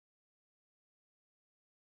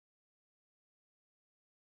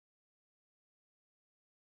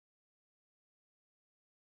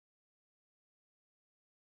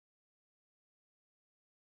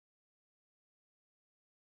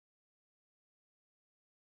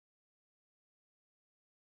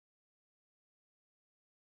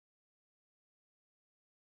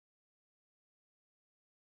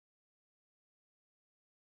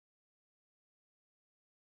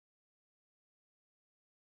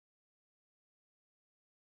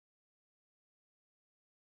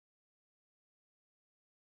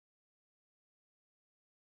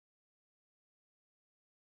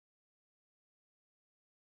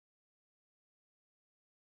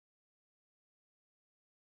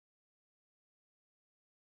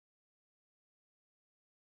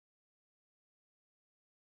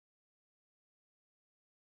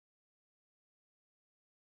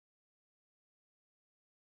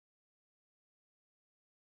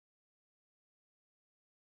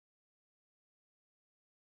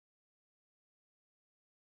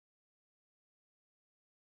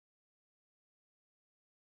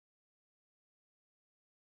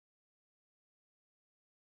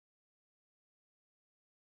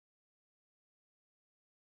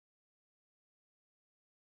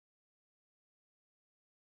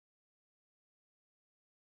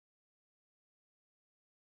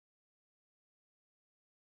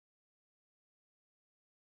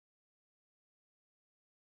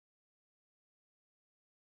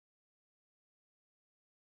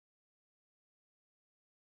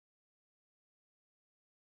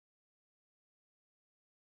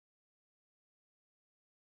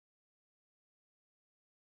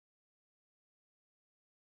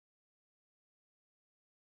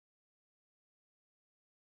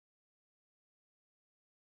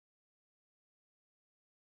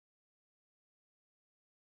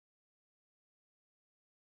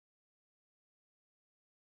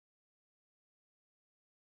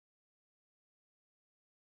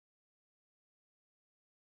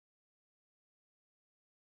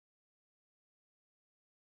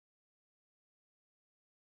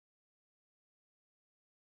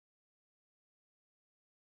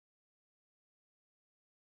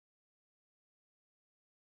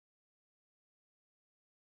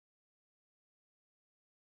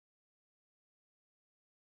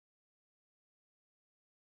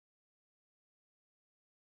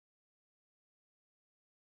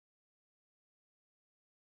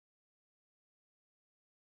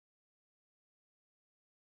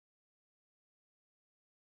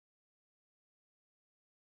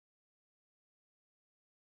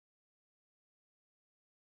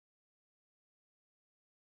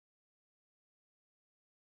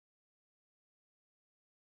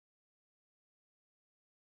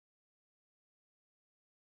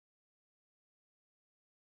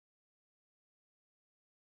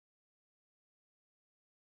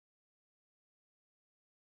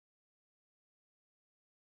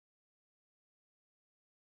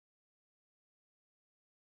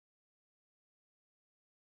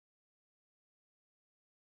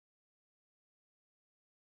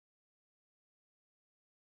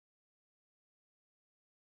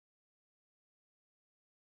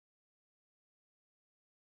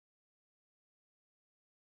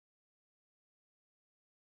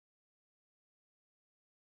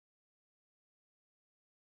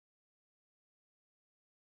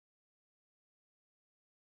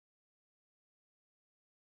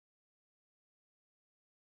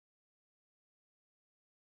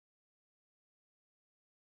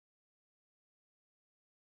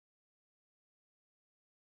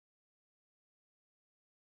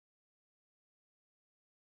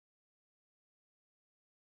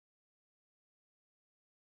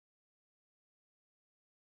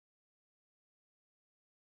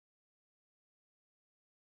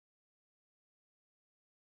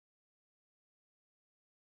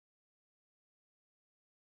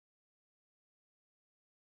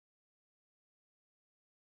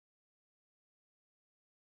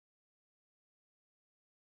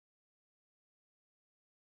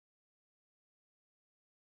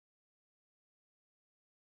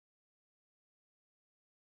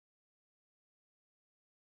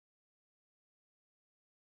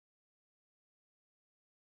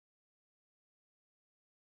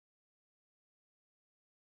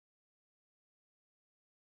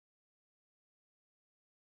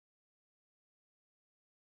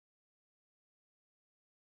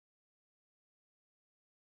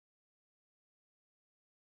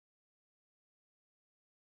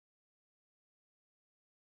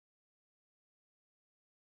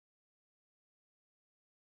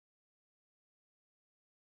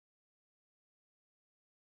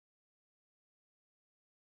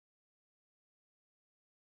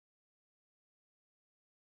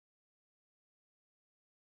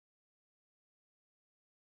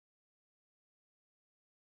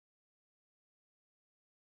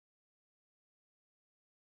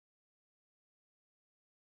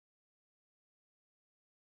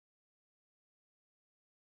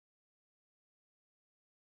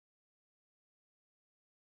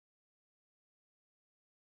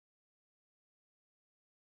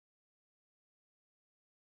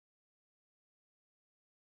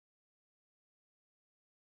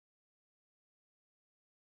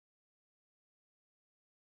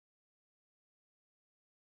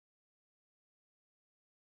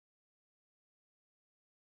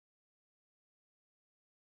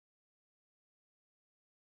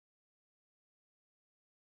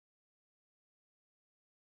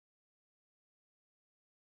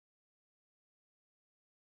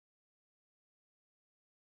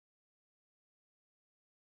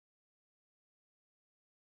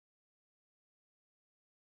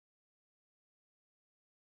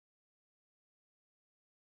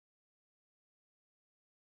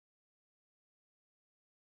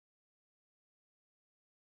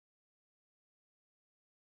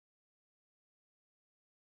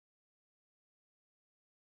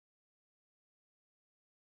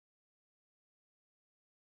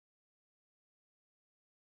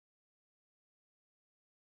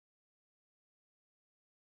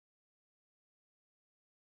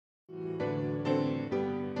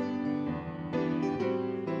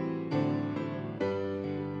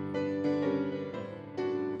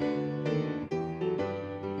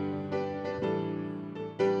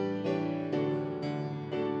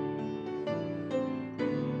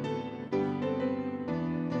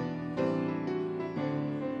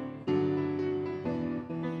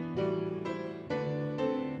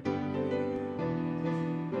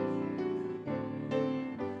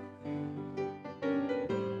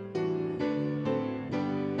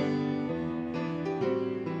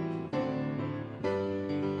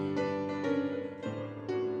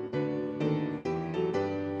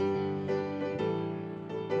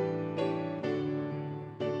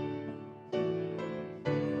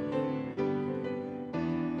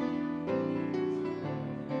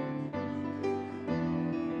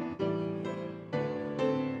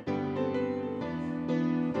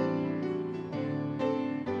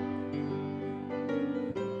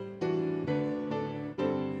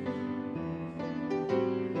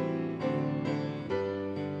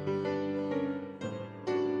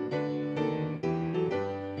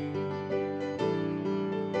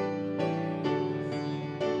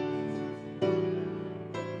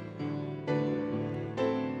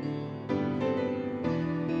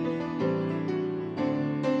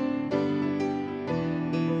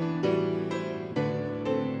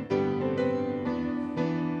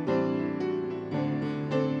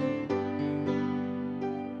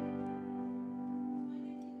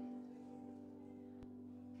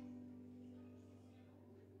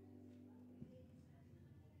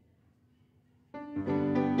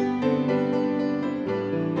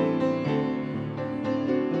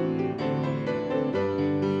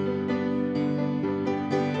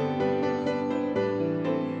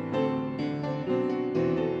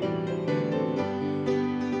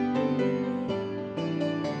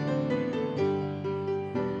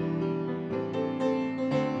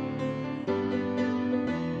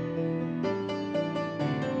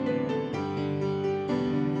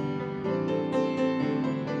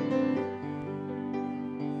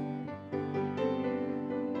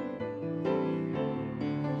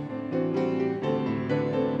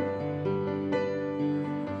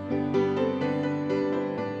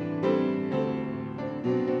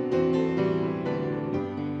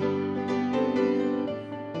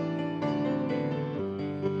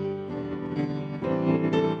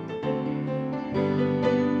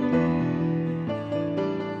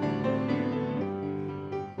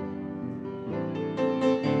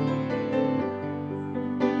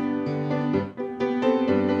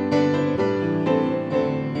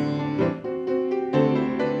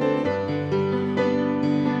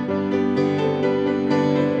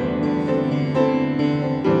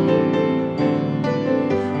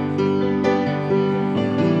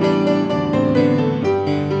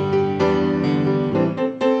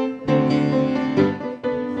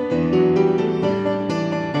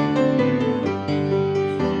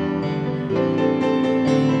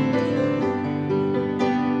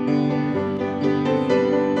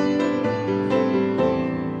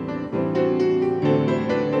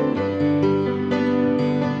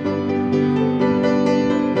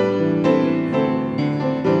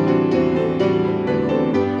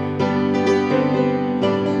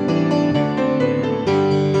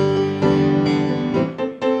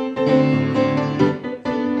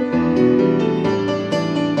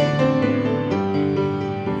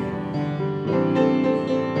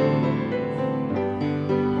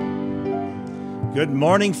Good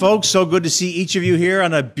morning, folks. So good to see each of you here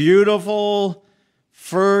on a beautiful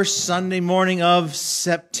first Sunday morning of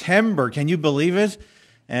September. Can you believe it?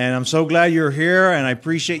 And I'm so glad you're here, and I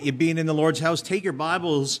appreciate you being in the Lord's house. Take your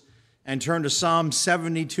Bibles and turn to Psalm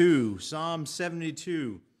 72. Psalm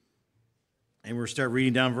 72. And we'll start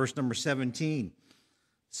reading down verse number 17.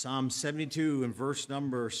 Psalm 72 and verse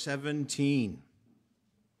number 17.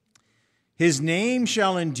 His name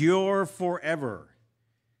shall endure forever.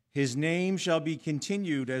 His name shall be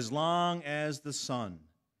continued as long as the sun.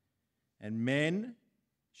 And men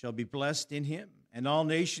shall be blessed in him, and all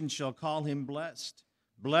nations shall call him blessed.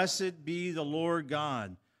 Blessed be the Lord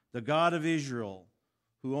God, the God of Israel,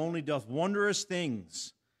 who only doth wondrous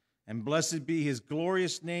things, and blessed be his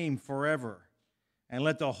glorious name forever. And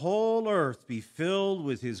let the whole earth be filled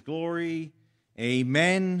with his glory.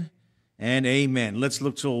 Amen and amen. Let's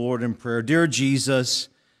look to the Lord in prayer. Dear Jesus,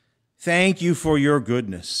 thank you for your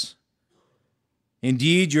goodness.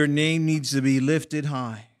 Indeed, your name needs to be lifted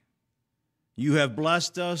high. You have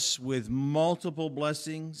blessed us with multiple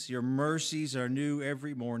blessings. Your mercies are new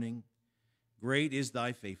every morning. Great is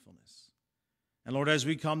thy faithfulness. And Lord, as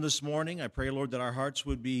we come this morning, I pray, Lord, that our hearts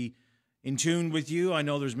would be in tune with you. I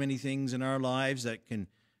know there's many things in our lives that can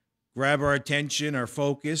grab our attention, our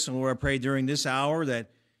focus. And Lord, I pray during this hour that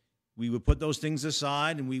we would put those things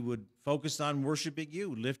aside and we would focus on worshiping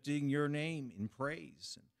you, lifting your name in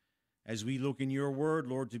praise. As we look in your word,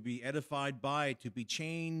 Lord, to be edified by it, to be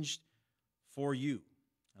changed for you.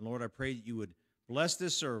 And Lord, I pray that you would bless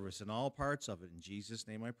this service and all parts of it. In Jesus'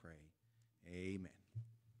 name I pray. Amen.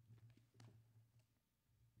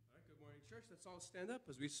 All right, good morning, church. Let's all stand up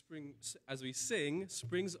as we sing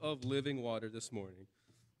Springs of Living Water this morning.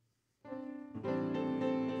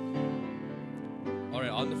 All right,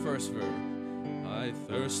 on the first verse. I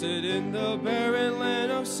thirsted in the barren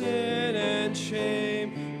land of sin and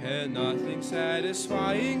shame, and nothing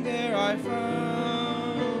satisfying there I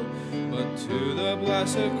found. But to the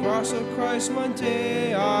blessed cross of Christ one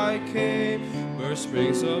day I came, where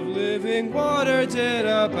springs of living water did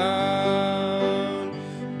abound.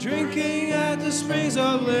 Drinking at the springs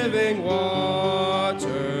of living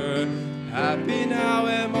water, happy now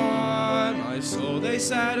am I, my soul they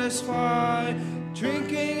satisfy.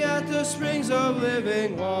 Drinking at the springs of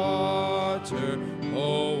living water,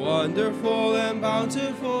 oh wonderful and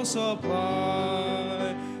bountiful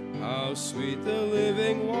supply. How sweet the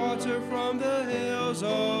living water from the hills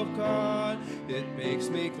of God. It makes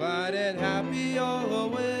me glad and happy all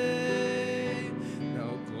the way.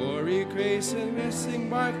 Now glory, grace, and blessing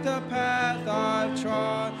mark the path I've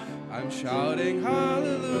trod. I'm shouting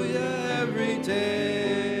hallelujah every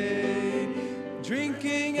day.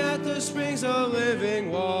 Drinking at the springs of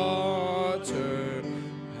living water,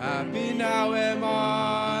 happy now am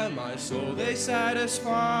I, my soul they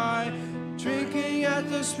satisfy, drinking at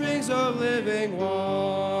the springs of living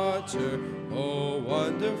water. Oh,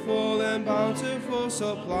 wonderful and bountiful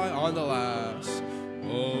supply. On the last.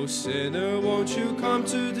 Oh, sinner, won't you come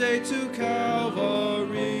today to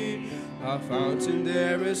Calvary? A fountain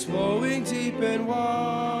there is flowing deep and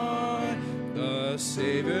wide. The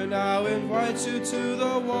Savior now invites you to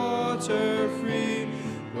the water free,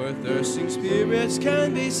 where thirsting spirits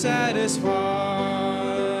can be satisfied,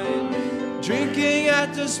 drinking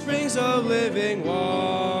at the springs of living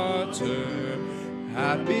water.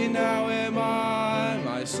 Happy now am I,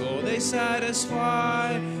 my soul they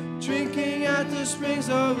satisfy, drinking at the springs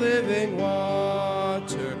of living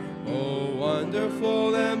water. Oh,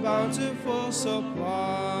 wonderful and bountiful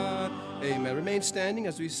supply. Amen. Remain standing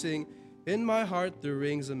as we sing, In My Heart There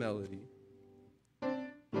Rings a Melody.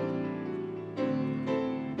 Let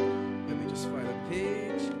me just find a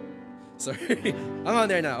page. Sorry, I'm on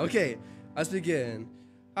there now. Okay, let's begin.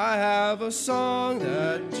 I have a song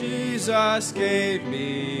that Jesus gave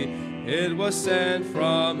me. It was sent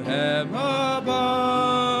from heaven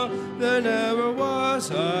above. There never was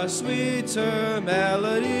a sweeter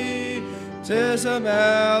melody. 'Tis a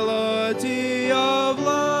melody of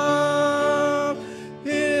love.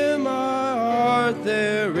 In my heart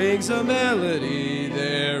there rings a melody.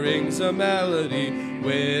 There rings a melody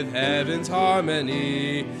with heaven's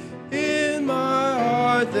harmony. In my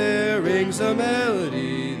heart there rings a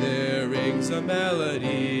melody. There rings a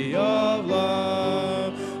melody of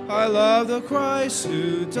love. I love the Christ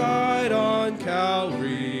who died on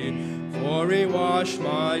Calvary, for he washed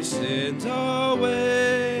my sins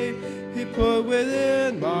away. He put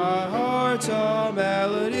within my heart a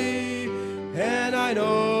melody, and I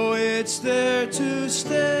know it's there to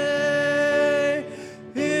stay.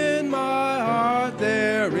 In my heart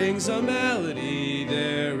there rings a melody.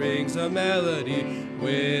 There rings a melody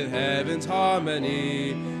with heaven's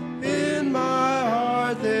harmony. In my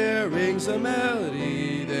heart there rings a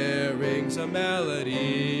melody. There rings a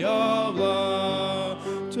melody of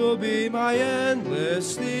love. To be my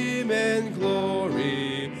endless theme in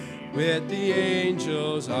glory, with the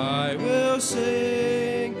angels I will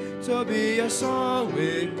sing. To be a song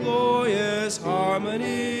with glorious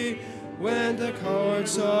harmony, when the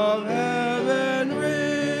chords of heaven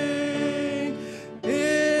ring.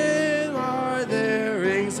 In my heart there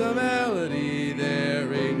rings a melody. There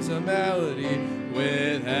rings a melody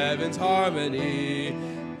with heaven's harmony.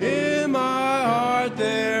 In my heart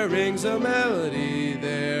there rings a melody.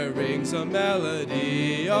 There rings a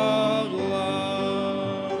melody of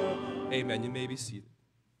love. Amen. You may be seated.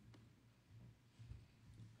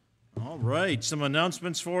 All right, some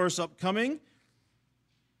announcements for us upcoming.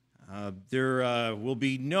 There will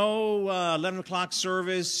be no 11 o'clock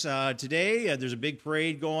service today. There's a big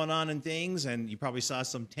parade going on and things, and you probably saw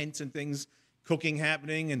some tents and things cooking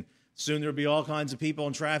happening, and soon there'll be all kinds of people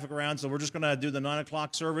and traffic around, so we're just going to do the 9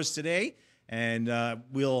 o'clock service today, and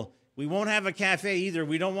we won't have a cafe either.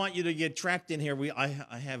 We don't want you to get trapped in here. I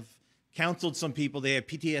have counseled some people. They have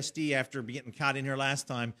PTSD after getting caught in here last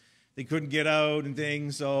time. They couldn't get out and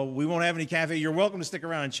things, so we won't have any cafe. You're welcome to stick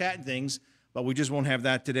around and chat and things, but we just won't have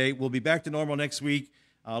that today. We'll be back to normal next week,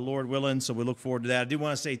 Lord willing, so we look forward to that. I do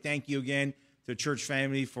want to say thank you again to the church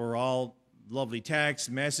family for all lovely texts,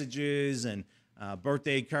 messages, and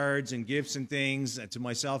birthday cards and gifts and things. To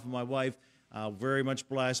myself and my wife, very much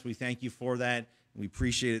blessed. We thank you for that. We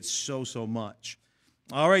appreciate it so, so much.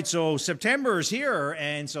 All right, so September is here,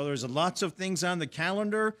 and so there's lots of things on the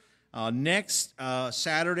calendar. Next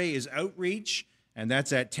Saturday is Outreach, and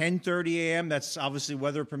that's at 10:30 a.m. That's obviously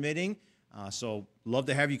weather permitting. So love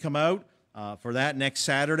to have you come out for that next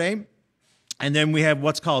Saturday. And then we have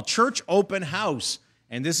what's called Church Open House.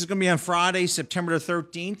 And this is going to be on Friday, September the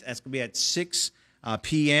 13th. That's going to be at 6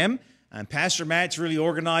 p.m. And Pastor Matt's really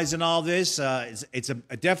organizing all this. It's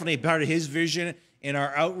definitely a part of his vision in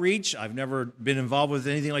our outreach. I've never been involved with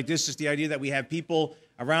anything like this. Just the idea that we have people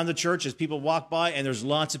around the church as people walk by, and there's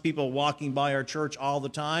lots of people walking by our church all the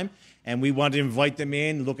time. And we want to invite them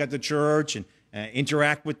in, look at the church, and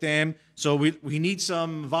interact with them. So we need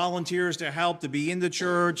some volunteers to help to be in the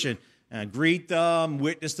church and greet them,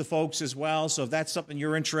 witness the folks as well. So if that's something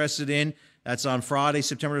you're interested in, that's on Friday,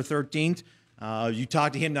 September the 13th. You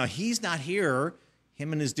talk to him. Now, he's not here.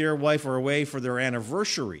 Him and his dear wife are away for their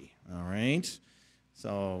anniversary, all right?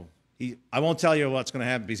 So I won't tell you what's going to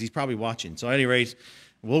happen because he's probably watching. So at any rate,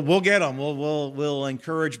 we'll get him. We'll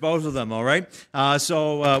encourage both of them, all right?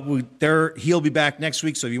 He'll be back next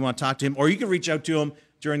week, so if you want to talk to him, or you can reach out to him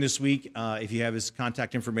during this week if you have his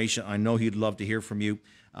contact information. I know he'd love to hear from you.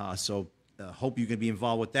 So hope you can be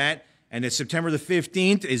involved with that. And it's September the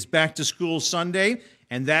 15th is Back to School Sunday.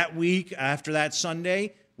 And that week, after that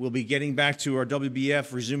Sunday, we'll be getting back to our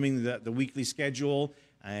WBF, resuming the weekly schedule.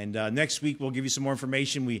 And next week, we'll give you some more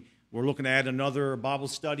information. We're looking at another Bible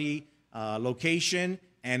study location,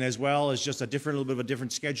 and as well as just a little bit of a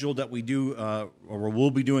different schedule that we do, or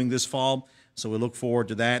we'll be doing this fall. So we look forward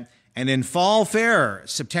to that. And then Fall Fair,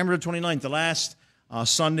 September 29th, the last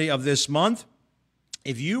Sunday of this month.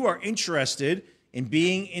 If you are interested in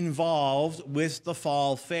being involved with the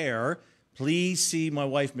Fall Fair, please see my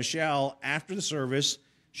wife, Michelle, after the service.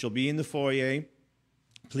 She'll be in the foyer.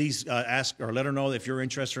 Please ask or let her know if you're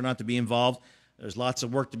interested or not to be involved. There's lots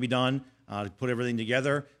of work to be done to put everything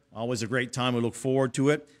together. Always a great time. We look forward to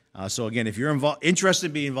it. So, again, if you're interested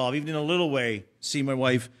in being involved, even in a little way, see my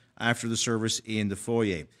wife after the service in the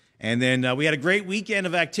foyer. And then we had a great weekend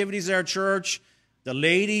of activities at our church. The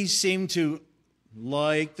ladies seem to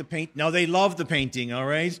like the paint. No, they love the painting, all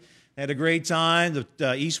right? They had a great time.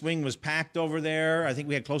 The East Wing was packed over there. I think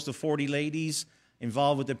we had close to 40 ladies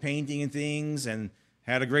involved with the painting and things, and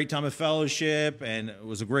had a great time of fellowship, and it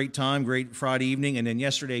was a great time, great Friday evening. And then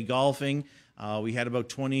yesterday, golfing. We had about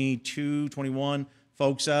 22, 21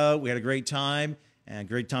 folks out. We had a great time, and a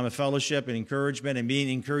great time of fellowship and encouragement and being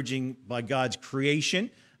encouraging by God's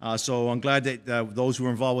creation. So I'm glad that those who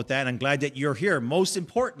are involved with that, I'm glad that you're here. Most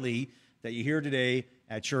importantly, that you're here today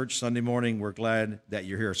at church Sunday morning. We're glad that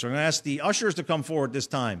you're here. So I'm going to ask the ushers to come forward this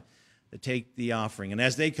time to take the offering. And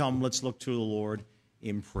as they come, let's look to the Lord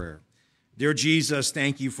in prayer. Dear Jesus,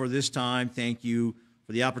 thank you for this time. Thank you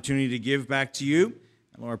for the opportunity to give back to you.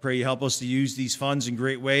 And Lord, I pray you help us to use these funds in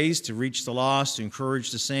great ways to reach the lost, to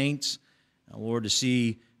encourage the saints. And Lord, to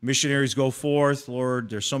see missionaries go forth.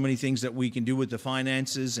 Lord, there's so many things that we can do with the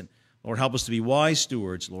finances. And Lord, help us to be wise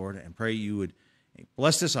stewards, Lord, and pray you would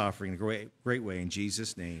bless this offering in a great way. In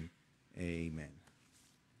Jesus' name, amen.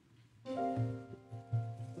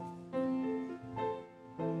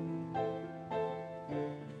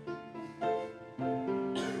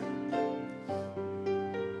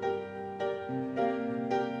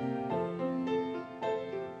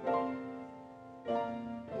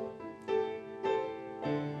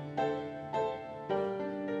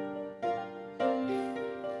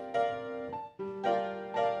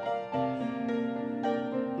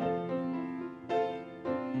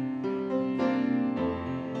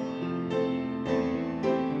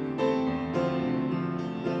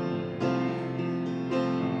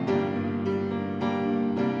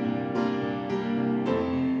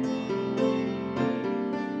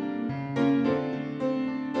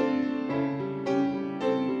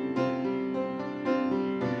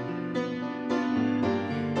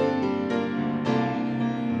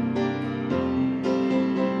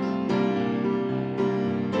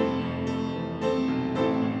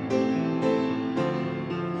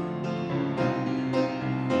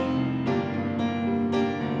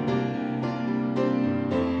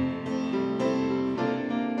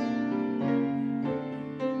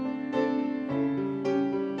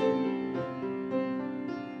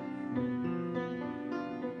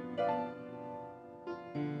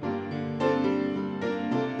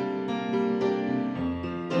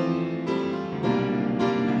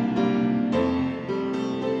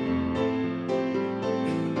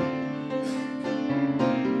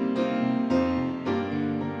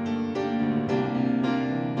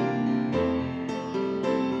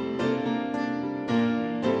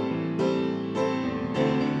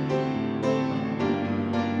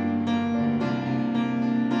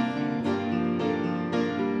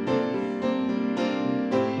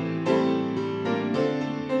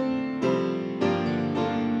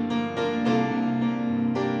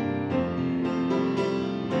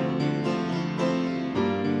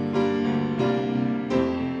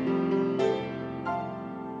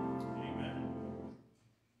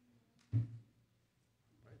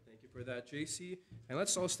 That, JC. And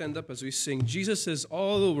let's all stand up as we sing Jesus is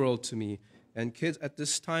all the world to me. And kids at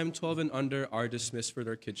this time, 12 and under, are dismissed for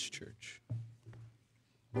their kids' church.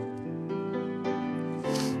 All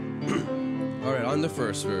right, on the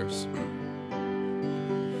first verse.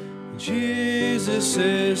 Jesus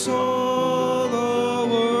is all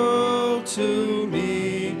the world to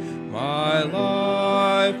me, my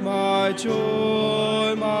life, my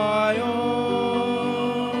joy, my all.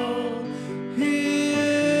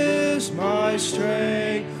 My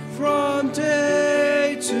strength from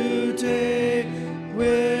day to day,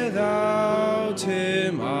 without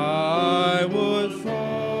him I would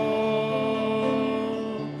fall.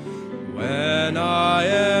 When I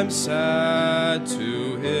am sad,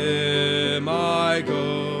 to him I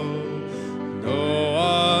go, no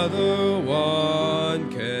other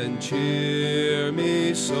one can cheer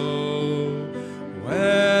me so.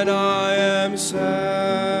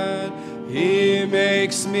 sad. He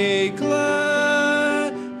makes me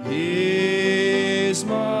glad. He's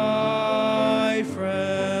my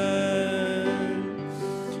friend.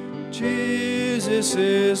 Jesus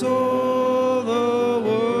is all the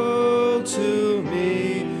world to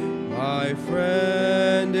me, my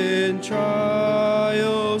friend in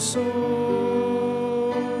trial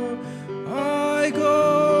sore. I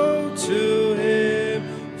go to him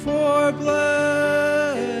for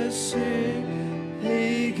blessing.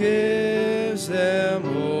 He gives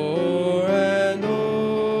them more and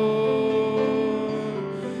more.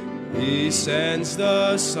 He sends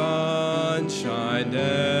the sunshine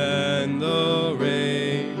and the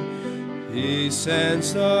rain. He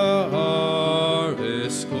sends the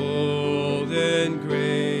harvest golden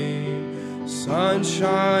grain.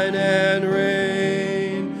 Sunshine and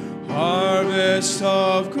rain, harvest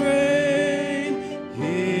of grain.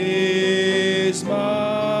 He's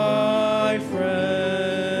my friend.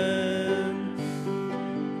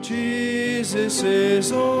 Jesus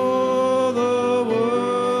is all the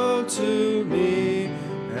world to me,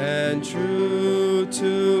 and true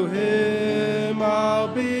to him I'll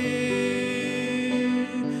be.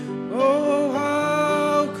 Oh,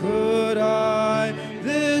 how could I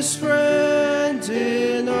this friend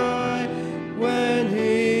deny when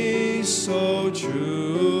he's so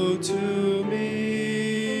true to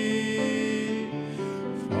me?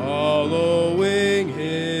 Following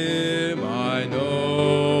him, I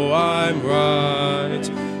know I'm right.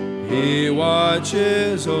 He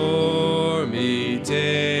watches o'er me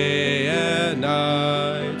day and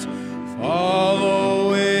night.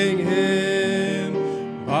 Following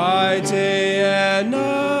him by day and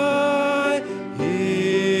night,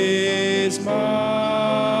 he's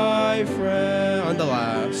my friend. On the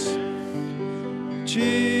last,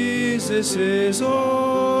 Jesus is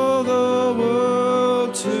all the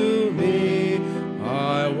world to me.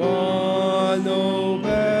 I want no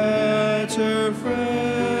better friend.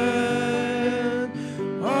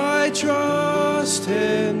 I trust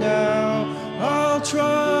him now, I'll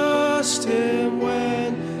trust him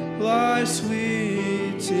when life's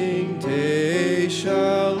fleeting day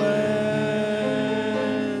shall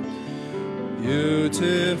end.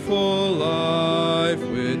 Beautiful life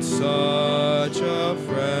with such a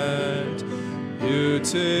friend.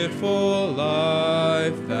 Beautiful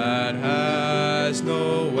life that has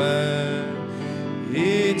no end.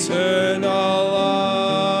 Eternal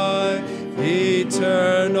life,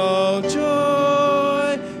 eternal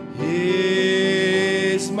joy.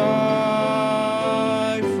 He's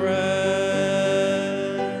my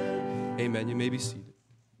friend. Amen. You may be seated.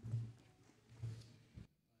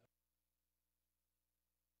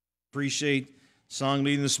 Appreciate song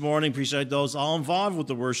leading this morning. Appreciate those all involved with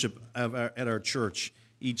the worship at our church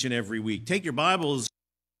each and every week. Take your Bibles,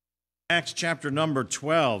 Acts chapter number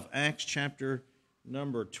 12. Acts chapter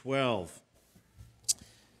number 12.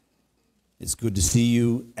 It's good to see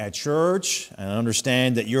you at church. I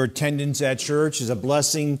understand that your attendance at church is a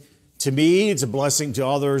blessing to me. It's a blessing to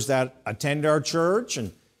others that attend our church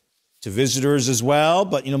and to visitors as well.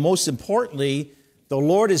 But, most importantly, the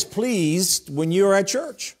Lord is pleased when you're at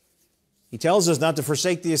church. He tells us not to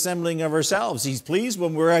forsake the assembling of ourselves. He's pleased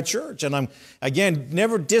when we're at church. And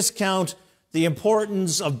never discount the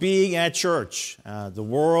importance of being at church. The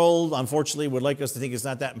world, unfortunately, would like us to think it's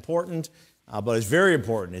not that important, but it's very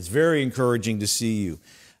important. It's very encouraging to see you.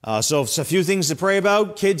 So it's a few things to pray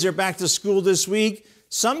about. Kids are back to school this week.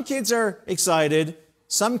 Some kids are excited.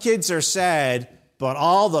 Some kids are sad, but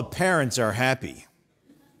all the parents are happy,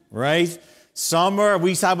 right? Summer,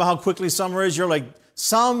 we talk about how quickly summer is. You're like,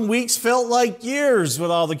 some weeks felt like years with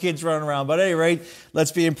all the kids running around. But at any rate,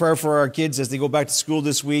 let's be in prayer for our kids as they go back to school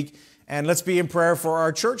this week. And let's be in prayer for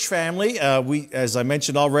our church family. As I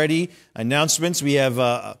mentioned already, announcements. We have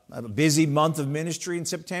a busy month of ministry in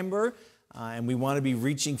September. And we want to be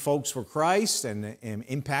reaching folks for Christ and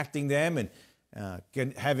impacting them and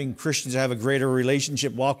having Christians have a greater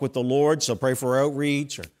relationship walk with the Lord. So pray for our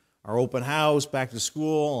outreach, or our open house, back to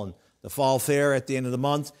school, and the fall fair at the end of the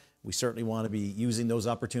month. We certainly want to be using those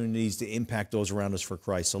opportunities to impact those around us for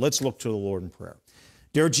Christ. So let's look to the Lord in prayer.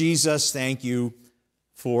 Dear Jesus, thank you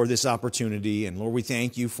for this opportunity. And Lord, we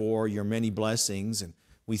thank you for your many blessings. And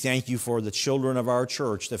we thank you for the children of our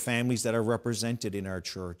church, the families that are represented in our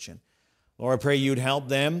church. And Lord, I pray you'd help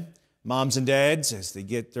them, moms and dads, as they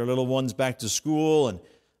get their little ones back to school. And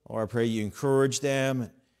Lord, I pray you encourage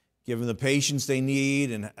them, give them the patience they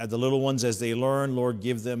need. And the little ones, as they learn, Lord,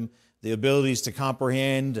 give them the abilities to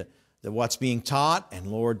comprehend what's being taught, and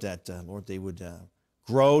Lord, that Lord, they would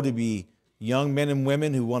grow to be young men and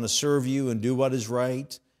women who want to serve you and do what is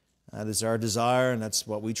right. That is our desire, and that's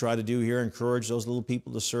what we try to do here, encourage those little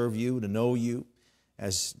people to serve you, to know you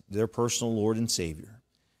as their personal Lord and Savior.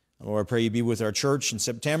 And Lord, I pray you be with our church in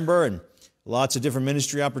September, and lots of different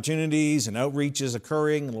ministry opportunities and outreaches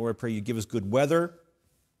occurring. And Lord, I pray you give us good weather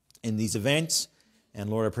in these events. And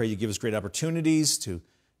Lord, I pray you give us great opportunities to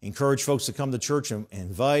encourage folks to come to church and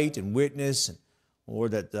invite and witness. And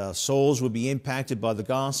Lord, that souls would be impacted by the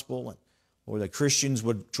gospel. And Lord, that Christians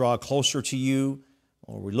would draw closer to you.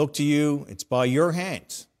 Lord, we look to you. It's by your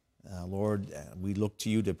hand. Lord, we look to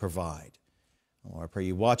you to provide. Lord, I pray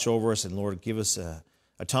you watch over us. And Lord, give us a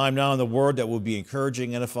time now in the Word that will be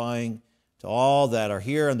encouraging, edifying to all that are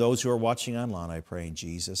here and those who are watching online. I pray in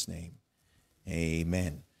Jesus' name.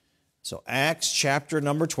 Amen. So Acts chapter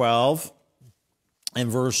number 12 and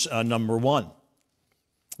verse number 1.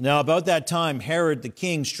 Now about that time Herod the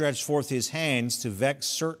king stretched forth his hands to vex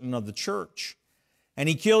certain of the church. And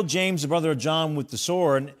he killed James, the brother of John, with the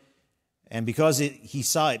sword. And because he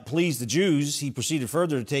saw it pleased the Jews, he proceeded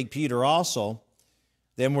further to take Peter also.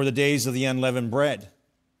 Then were the days of the unleavened bread.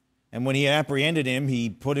 And when he had apprehended him, he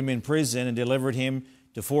put him in prison and delivered him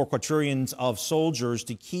to 4 quaternions of soldiers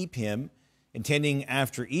to keep him, intending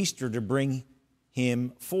after Easter to bring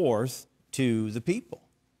him forth to the people.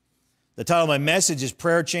 The title of my message is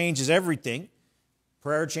Prayer Changes Everything.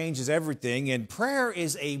 Prayer changes everything, and prayer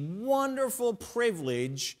is a wonderful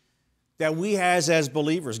privilege that we have as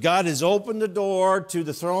believers. God has opened the door to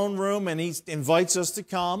the throne room, and he invites us to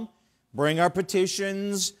come, bring our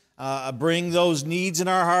petitions, bring those needs in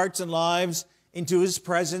our hearts and lives into his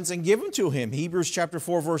presence and give them to him. Hebrews chapter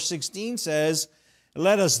 4, verse 16 says,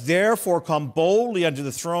 "Let us therefore come boldly unto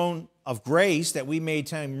the throne of grace, that we may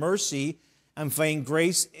obtain mercy and find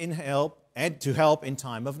grace in help and to help in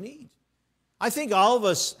time of need." I think all of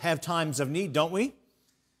us have times of need, don't we?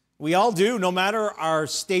 We all do, no matter our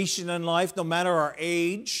station in life, no matter our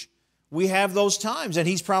age. We have those times, and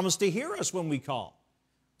he's promised to hear us when we call.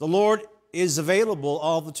 The Lord is available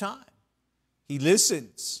all the time. He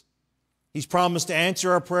listens. He's promised to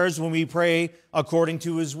answer our prayers when we pray according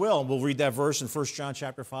to his will. And we'll read that verse in 1 John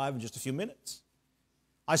chapter 5 in just a few minutes.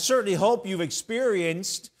 I certainly hope you've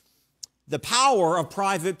experienced the power of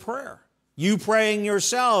private prayer. You praying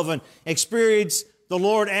yourself and experience the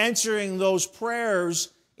Lord answering those prayers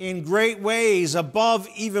in great ways above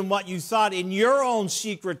even what you thought in your own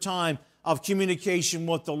secret time of communication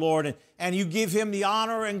with the Lord. And you give him the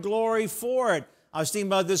honor and glory for it. I was thinking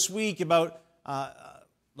about this week about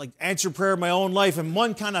like answered prayer in my own life, and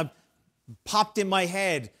one kind of popped in my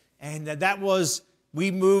head. And that was, we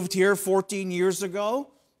moved here 14 years ago.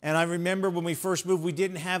 And I remember when we first moved, we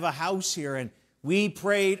didn't have a house here, and we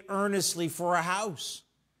prayed earnestly for a house.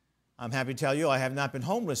 I'm happy to tell you I have not been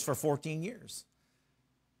homeless for 14 years.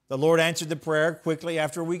 The Lord answered the prayer quickly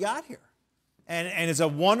after we got here. And it's a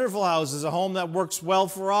wonderful house. It's a home that works well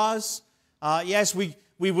for us. Yes, we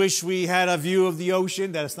wish we had a view of the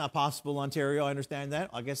ocean. That is not possible in Ontario. I understand that.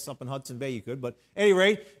 I guess up in Hudson Bay you could. But at any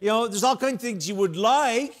rate, you know, there's all kinds of things you would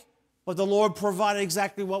like, but the Lord provided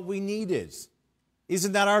exactly what we needed.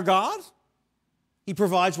 Isn't that our God? He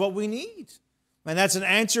provides what we need. And that's an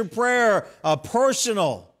answered prayer,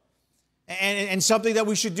 personal. And something that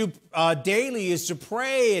we should do daily is to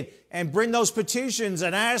pray and bring those petitions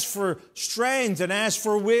and ask for strength and ask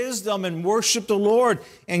for wisdom and worship the Lord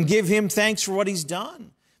and give him thanks for what he's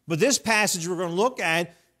done. But this passage we're going to look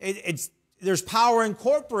at, there's power in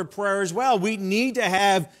corporate prayer as well. We need to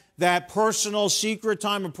have that personal secret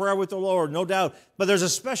time of prayer with the Lord, no doubt. But there's a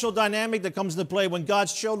special dynamic that comes into play when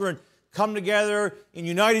God's children come together in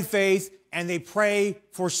united faith and they pray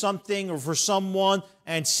for something or for someone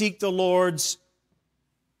and seek the Lord's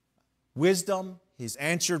wisdom, his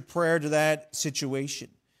answered prayer to that situation.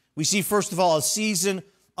 We see, first of all, a season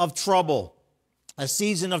of trouble, a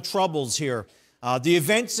season of troubles here. The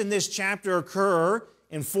events in this chapter occur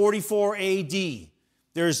in 44 AD.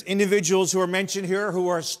 There's individuals who are mentioned here who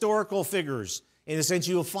are historical figures. In a sense,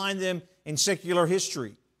 you'll find them in secular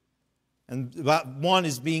history. And one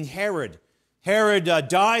is being Herod. Herod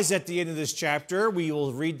dies at the end of this chapter. We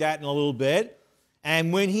will read that in a little bit.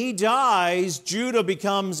 And when he dies, Judah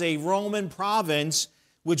becomes a Roman province,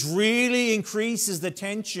 which really increases the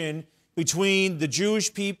tension between the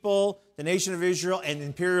Jewish people, the nation of Israel, and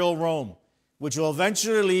imperial Rome, which will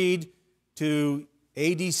eventually lead to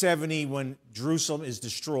AD 70 when Jerusalem is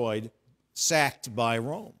destroyed, sacked by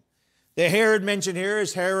Rome. The Herod mentioned here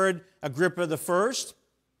is Herod Agrippa I.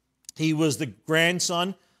 He was the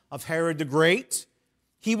grandson of Herod the Great.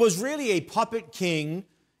 He was really a puppet king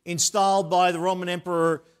installed by the Roman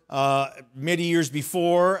emperor many years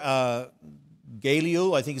before,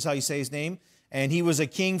 Gallio, I think is how you say his name. And he was a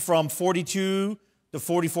king from 42 to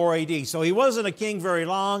 44 AD. So he wasn't a king very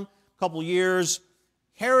long, a couple years.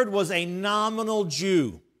 Herod was a nominal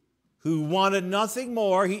Jew who wanted nothing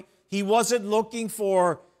more. He wasn't looking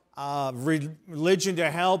for religion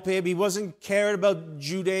to help him. He wasn't cared about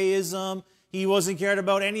Judaism. He wasn't cared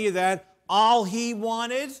about any of that. All Herod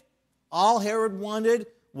wanted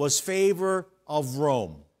was favor of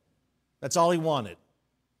Rome. That's all he wanted.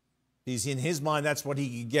 Because in his mind, that's what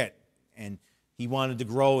he could get. And he wanted to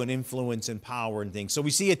grow in influence and power and things. So we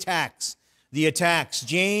see attacks. The attacks.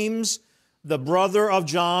 James, the brother of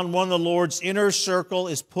John, one of the Lord's inner circle,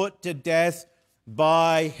 is put to death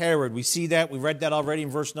by Herod. We see that. We read that already in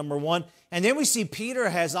verse number 1. And then we see Peter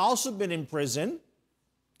has also been in prison.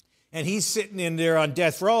 And he's sitting in there on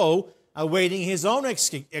death row awaiting his own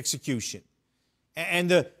execution. And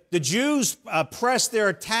the Jews pressed their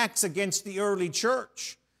attacks against the early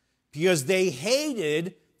church because they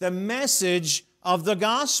hated the message of the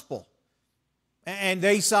gospel. And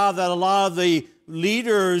they saw that a lot of the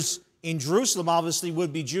leaders in Jerusalem obviously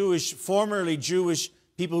would be Jewish, formerly Jewish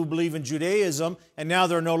people who believe in Judaism, and now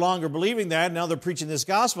they're no longer believing that. Now they're preaching this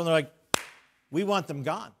gospel, and they're like, we want them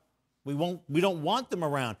gone. We don't want them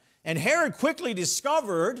around. And Herod quickly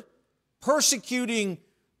discovered persecuting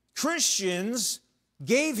Christians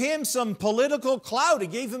gave him some political clout.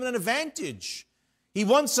 It gave him an advantage. He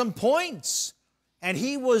won some points. And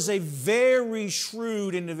he was a very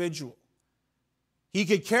shrewd individual. He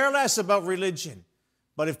could care less about religion.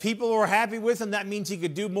 But if people were happy with him, that means he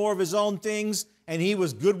could do more of his own things, and he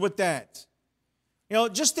was good with that. You know,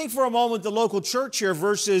 just think for a moment the local church here,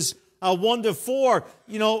 verses 1 to 4.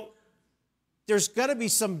 You know, there's got to be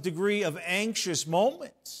some degree of anxious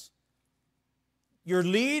moments. Your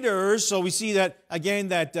leaders, so we see that, again,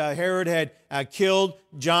 that Herod had killed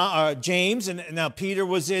James, and now Peter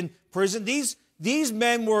was in prison. These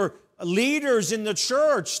men were leaders in the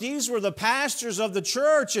church. These were the pastors of the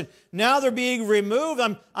church, and now they're being removed.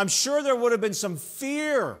 I'm sure there would have been some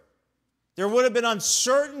fear. There would have been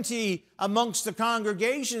uncertainty amongst the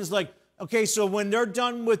congregations, like, okay, so when they're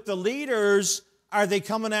done with the leaders, are they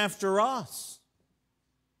coming after us?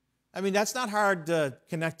 I mean, that's not hard to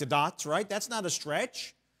connect the dots, right? That's not a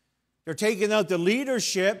stretch. They're taking out the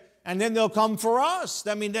leadership, and then they'll come for us.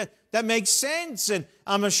 I mean, that makes sense. And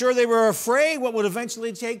I'm sure they were afraid what would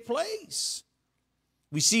eventually take place.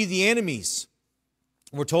 We see the enemies.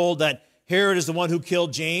 We're told that Herod is the one who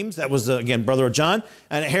killed James. That was, again, brother of John.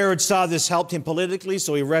 And Herod saw this helped him politically,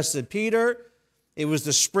 so he arrested Peter. It was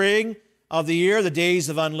the spring of the year, the days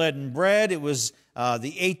of unleavened bread. It was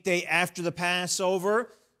the 8th day after the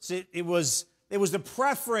Passover. So it was the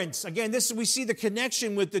preference. Again, we see the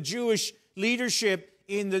connection with the Jewish leadership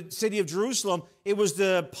in the city of Jerusalem. It was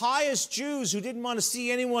the pious Jews who didn't want to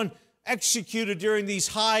see anyone executed during these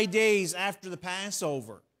high days after the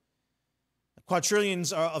Passover.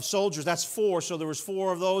 Quadrillions of soldiers, that's 4, so there was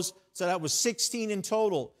 4 of those, so that was 16 in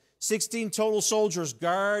total. 16 total soldiers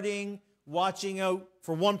guarding, watching out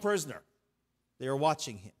for one prisoner. They were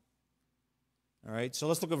watching him. All right, so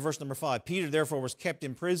let's look at verse number 5. Peter, therefore, was kept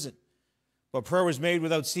in prison, but prayer was made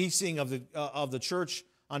without ceasing of the church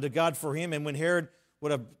unto God for him. And when Herod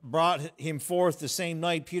would have brought him forth the same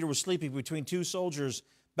night, Peter was sleeping between 2 soldiers,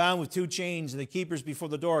 bound with 2 chains, and the keepers before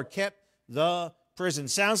the door kept the prison.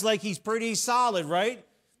 Sounds like he's pretty solid, right?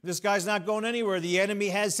 This guy's not going anywhere. The enemy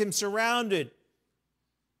has him surrounded.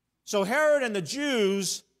 So Herod and the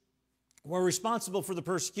Jews were responsible for the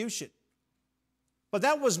persecution. But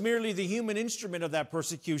that was merely the human instrument of that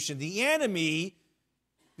persecution. The enemy,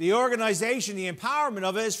 the organization, the empowerment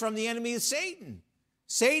of it is from the enemy of Satan.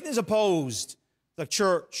 Satan is opposed to the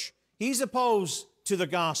church. He's opposed to the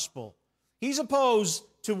gospel. He's opposed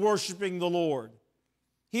to worshiping the Lord.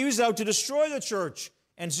 He was out to destroy the church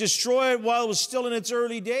and to destroy it while it was still in its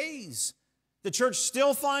early days. The church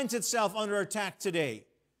still finds itself under attack today.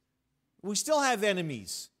 We still have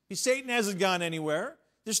enemies. Satan hasn't gone anywhere.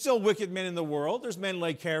 There's still wicked men in the world. There's men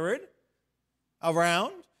like Herod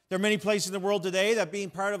around. There are many places in the world today that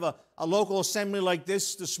being part of a local assembly like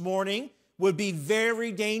this morning would be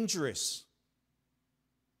very dangerous.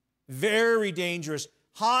 Very dangerous.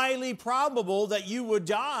 Highly probable that you would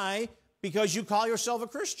die because you call yourself a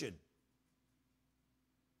Christian.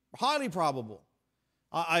 Highly probable.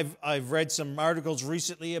 I've read some articles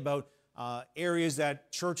recently about areas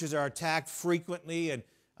that churches are attacked frequently, and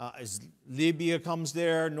as Libya comes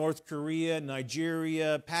there, North Korea,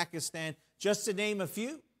 Nigeria, Pakistan, just to name a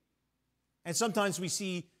few. And sometimes we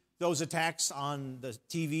see those attacks on the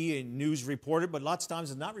TV and news reported, but lots of times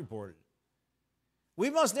it's not reported. We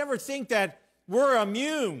must never think that we're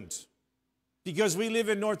immune because we live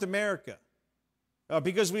in North America,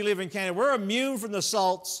 because we live in Canada. We're immune from the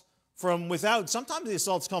assaults from without. Sometimes the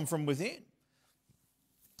assaults come from within.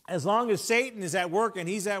 As long as Satan is at work and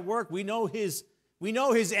he's at work, we know his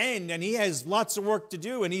end, and he has lots of work to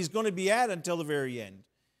do, and he's going to be at it until the very end.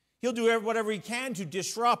 He'll do whatever he can to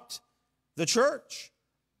disrupt the church.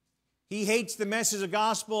 He hates the message of the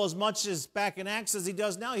gospel as much as back in Acts as he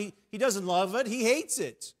does now. He doesn't love it. He hates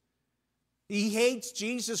it. He hates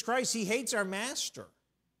Jesus Christ. He hates our master,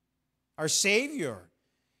 our Savior.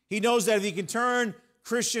 He knows that if he can turn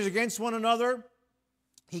Christians against one another,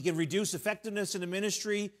 he can reduce effectiveness in the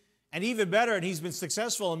ministry, and even better, and he's been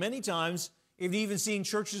successful many times, we've even seen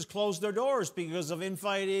churches close their doors because of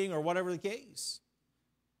infighting or whatever the case.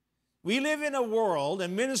 We live in a world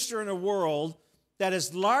and minister in a world that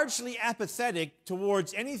is largely apathetic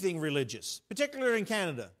towards anything religious, particularly in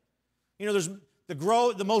Canada. You know, there's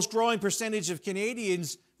the most growing percentage of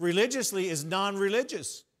Canadians religiously is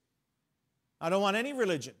non-religious. I don't want any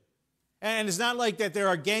religion. And it's not like that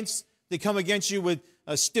they come against you with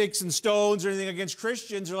sticks and stones or anything against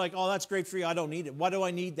Christians. They're like, oh, that's great for you. I don't need it. Why do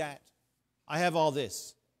I need that? I have all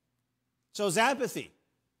this. So it's apathy.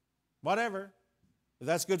 Whatever. If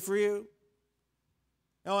that's good for you.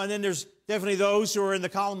 No, and then there's definitely those who are in the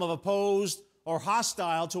column of opposed or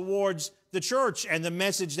hostile towards the church and the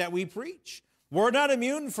message that we preach. We're not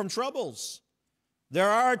immune from troubles. There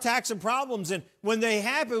are attacks and problems, and when they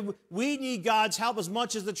happen, we need God's help as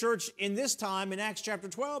much as the church in this time in Acts chapter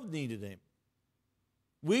 12 needed Him.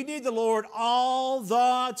 We need the Lord all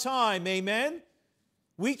the time, amen?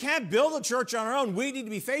 We can't build a church on our own. We need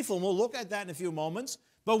to be faithful, and we'll look at that in a few moments,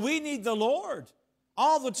 but we need the Lord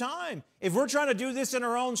all the time. If we're trying to do this in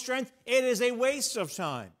our own strength, it is a waste of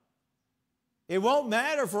time. It won't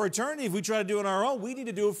matter for eternity if we try to do it on our own. We need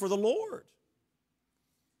to do it for the Lord.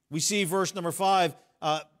 We see verse number 5,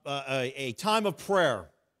 a time of prayer.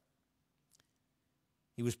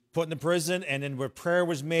 He was put into prison, and then where prayer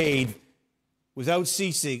was made without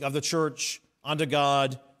ceasing of the church unto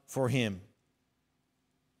God for him.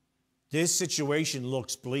 This situation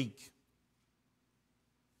looks bleak.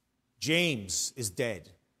 James is dead.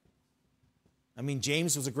 I mean,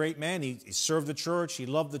 James was a great man. He served the church. He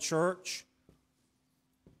loved the church.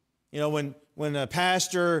 You know, when a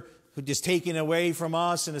pastor who is taken away from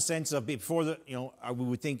us in the sense of before we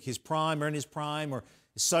would think his prime or in his prime, or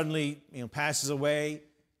suddenly, passes away,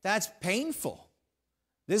 that's painful.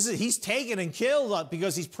 He's taken and killed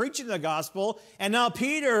because he's preaching the gospel, and now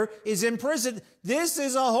Peter is in prison. This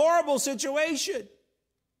is a horrible situation.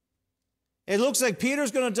 It looks like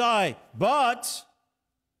Peter's going to die, but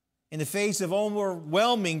in the face of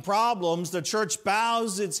overwhelming problems, the church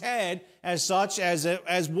bows its head as such,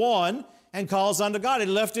 as one, and calls unto God. It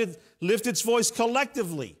lifted its voice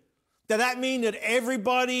collectively. Did that mean that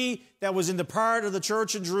everybody that was in the part of the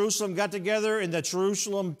church in Jerusalem got together in the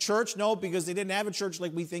Jerusalem church? No, because they didn't have a church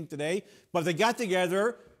like we think today. But they got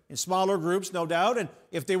together in smaller groups, no doubt. And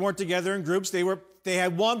if they weren't together in groups, they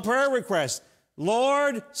had one prayer request.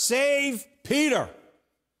 Lord, save Peter.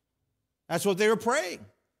 That's what they were praying.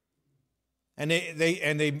 And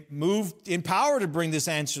they moved in power to bring this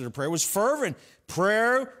answer to prayer. It was fervent.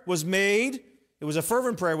 Prayer was made. It was a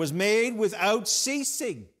fervent prayer. It was made without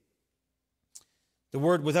ceasing. The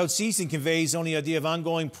word without ceasing conveys only the idea of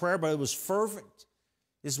ongoing prayer, but it was fervent.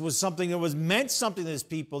 This was something that meant something to these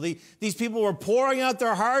people. These people were pouring out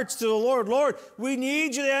their hearts to the Lord. Lord, we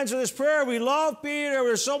need you to answer this prayer. We love Peter.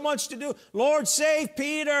 There's so much to do. Lord, save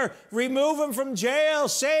Peter. Remove him from jail.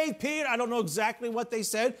 Save Peter. I don't know exactly what they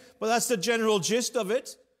said, but that's the general gist of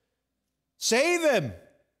it. Save him.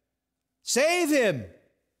 Save him.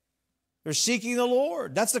 They're seeking the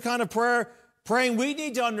Lord. That's the kind of praying we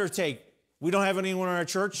need to undertake. We don't have anyone in our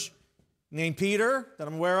church named Peter that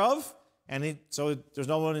I'm aware of. So there's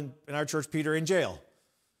no one in our church, Peter, in jail.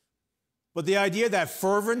 But the idea that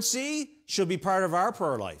fervency should be part of our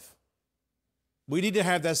prayer life. We need to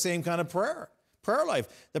have that same kind of prayer life.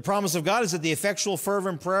 The promise of God is that the effectual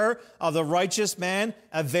fervent prayer of the righteous man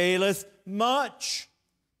availeth much.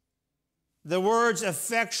 The words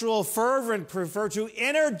effectual, fervent refer to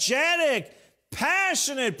energetic,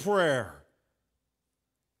 passionate prayer.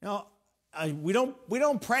 We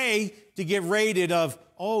don't pray to get rated of,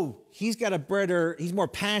 he's more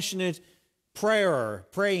passionate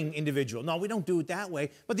praying individual. No, we don't do it that way.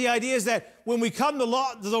 But the idea is that when we come to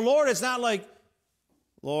the Lord, it's not like,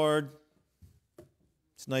 Lord,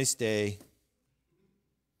 it's a nice day.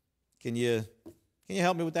 Can you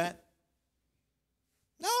help me with that?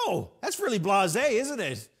 No, that's really blasé, isn't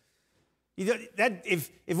it?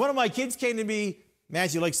 If one of my kids came to me,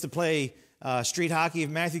 Matthew likes to play street hockey.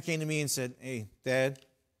 If Matthew came to me and said, hey, Dad,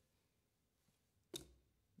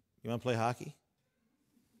 you want to play hockey?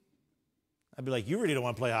 I'd be like, you really don't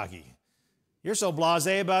want to play hockey. You're so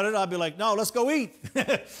blasé about it, I'll be like, no, let's go eat.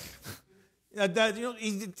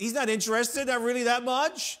 He's not interested, not really that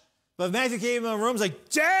much. But Matthew came in the room, he's like,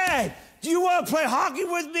 Dad, do you want to play hockey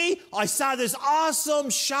with me? I saw this awesome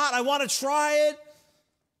shot. I want to try it.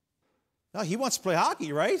 No, he wants to play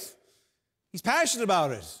hockey, right? He's passionate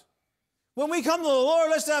about it. When we come to the Lord,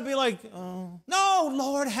 let's not be like, oh, no,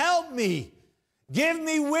 Lord, help me. Give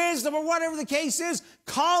me wisdom, or whatever the case is.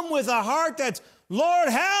 Come with a heart that's, Lord,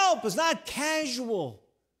 help. It's not casual.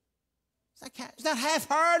 It's not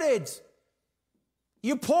half-hearted.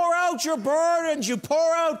 You pour out your burdens. You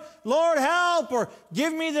pour out, Lord, help, or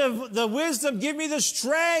give me the wisdom. Give me the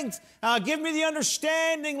strength. Give me the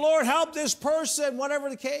understanding. Lord, help this person, whatever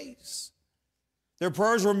the case. Their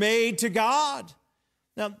prayers were made to God.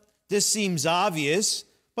 Now, this seems obvious,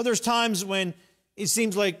 but there's times when it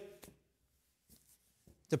seems like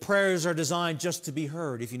the prayers are designed just to be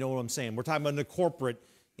heard, if you know what I'm saying. We're talking about in a corporate,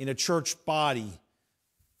 in a church body.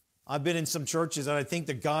 I've been in some churches, and I think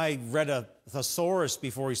the guy read a thesaurus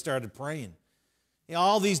before he started praying. You know,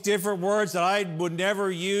 all these different words that I would never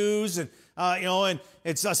use, and and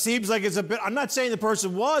it seems like it's a bit. I'm not saying the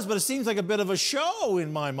person was, but it seems like a bit of a show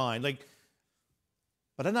in my mind.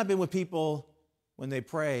 But I've not been with people when they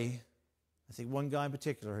pray. I think one guy in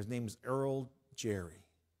particular, his name is Earl Jerry.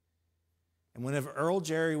 And whenever Earl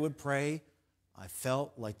Jerry would pray, I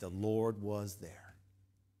felt like the Lord was there.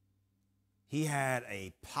 He had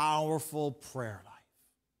a powerful prayer life.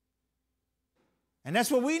 And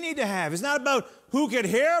that's what we need to have. It's not about who can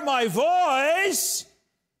hear my voice.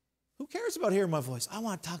 Who cares about hearing my voice? I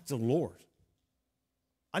want to talk to the Lord.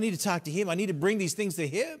 I need to talk to Him. I need to bring these things to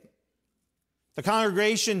Him. The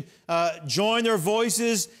congregation joined their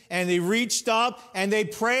voices, and they reached up, and they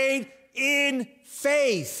prayed in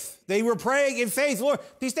faith. They were praying in faith, Lord,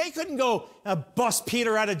 because they couldn't go bust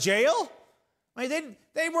Peter out of jail. I mean,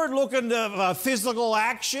 they weren't looking to physical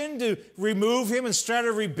action to remove him and start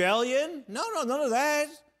a rebellion. No, none of that.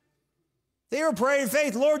 They were praying in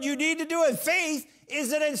faith. Lord, you need to do it. Faith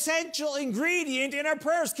is an essential ingredient in our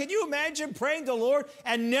prayers. Can you imagine praying to the Lord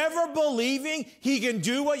and never believing He can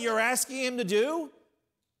do what you're asking Him to do?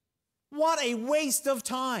 What a waste of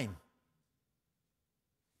time.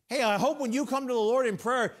 Hey, I hope when you come to the Lord in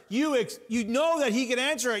prayer, you know that He can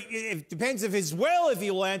answer. It depends if His will, if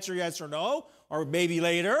He will answer yes or no, or maybe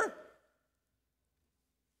later.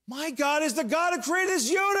 My God is the God who created this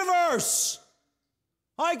universe.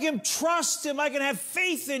 I can trust Him. I can have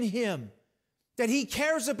faith in Him that He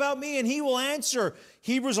cares about me and He will answer.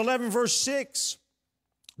 Hebrews 11 verse 6.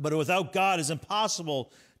 But without God it is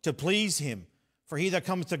impossible to please Him. For he that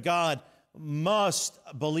cometh to God must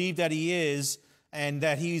believe that He is, and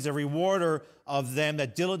that He's a rewarder of them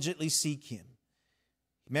that diligently seek Him.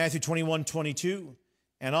 Matthew 21:22.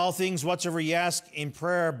 And all things whatsoever ye ask in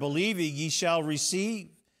prayer, believing, ye shall receive.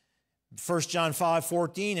 1 John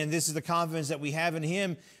 5:14. And this is the confidence that we have in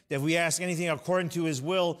Him, that if we ask anything according to His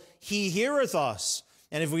will, He heareth us.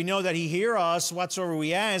 And if we know that He hear us, whatsoever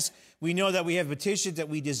we ask, we know that we have petitions that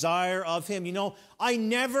we desire of Him. You know, I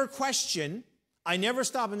never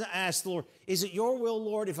stop and ask the Lord, is it your will,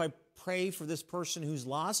 Lord, if I pray for this person who's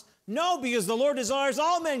lost? No, because the Lord desires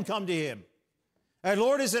all men come to Him. And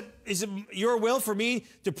Lord, is it your will for me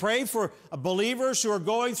to pray for believers who are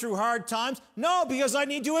going through hard times? No, because I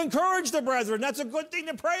need to encourage the brethren. That's a good thing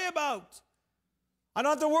to pray about. I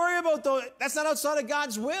don't have to worry about those. That's not outside of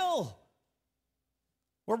God's will.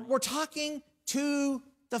 We're talking to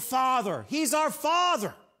the Father. He's our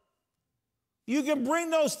Father. You can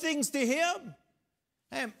bring those things to Him.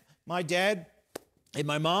 And my dad and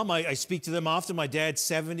my mom, I speak to them often. My dad's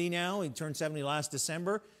 70 now. He turned 70 last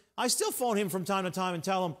December. I still phone him from time to time and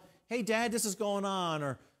tell him, hey, Dad, this is going on.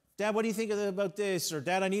 Or, Dad, what do you think about this? Or,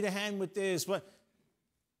 Dad, I need a hand with this. But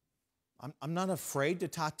I'm not afraid to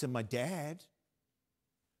talk to my dad.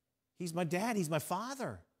 He's my dad. He's my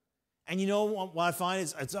father. And you know what I find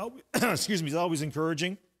is, it's always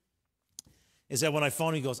encouraging, is that when I phone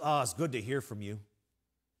him, he goes, it's good to hear from you.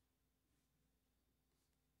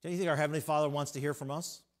 Do you think our Heavenly Father wants to hear from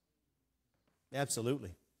us?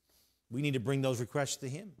 Absolutely. We need to bring those requests to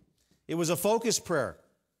Him. It was a focused prayer.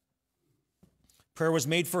 Prayer was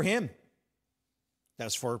made for Him.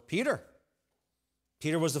 That's for Peter.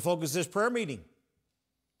 Peter was the focus of this prayer meeting.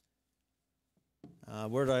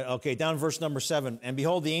 Down verse number 7. And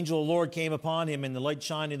behold, the angel of the Lord came upon him, and the light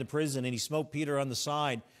shined in the prison, and he smote Peter on the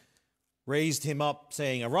side, raised him up,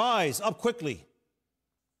 saying, Arise, up quickly.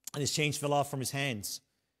 And his chains fell off from his hands.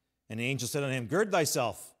 And the angel said unto him, Gird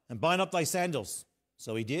thyself, and bind up thy sandals.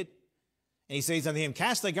 So he did. And he says unto him,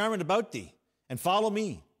 Cast thy garment about thee, and follow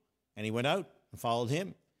me. And he went out and followed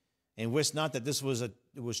him. and wist not that this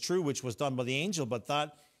was true, which was done by the angel, but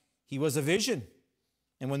thought he was a vision.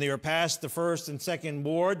 And when they were past the first and second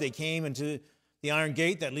ward, they came into the iron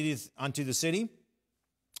gate that leadeth unto the city,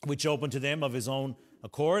 which opened to them of his own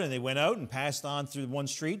accord. And they went out and passed on through one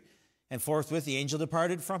street, and forthwith the angel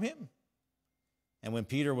departed from him. And when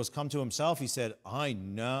Peter was come to himself, he said,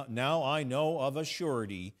 Now I know of a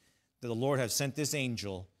surety that the Lord hath sent this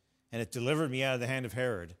angel, and hath delivered me out of the hand of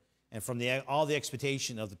Herod, and from all the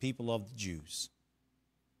expectation of the people of the Jews.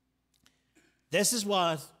 This is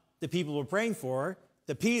what the people were praying for,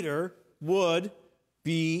 that Peter would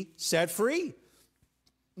be set free.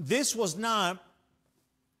 This was not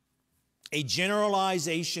a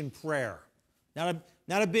generalization prayer, not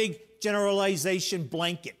a big generalization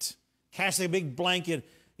blanket. Casting a big blanket.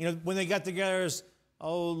 When they got together, it's,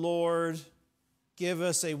 oh Lord, give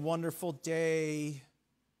us a wonderful day.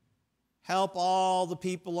 Help all the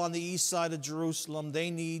people on the east side of Jerusalem.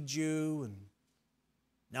 They need you. And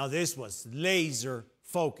now this was laser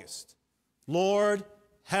focused. Lord,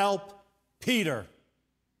 help Peter.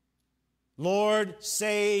 Lord,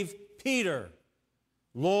 save Peter.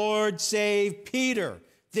 Lord, save Peter.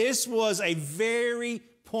 This was a very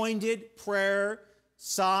pointed prayer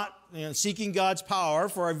seeking God's power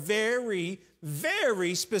for a very,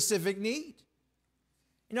 very specific need.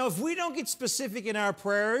 If we don't get specific in our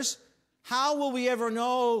prayers, how will we ever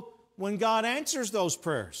know when God answers those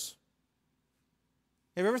prayers?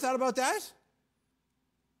 Have you ever thought about that?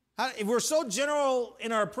 If we're so general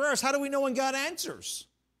in our prayers, how do we know when God answers?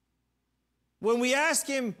 When we ask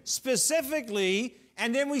Him specifically,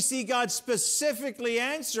 and then we see God specifically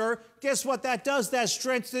answer, guess what that does? That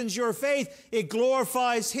strengthens your faith. It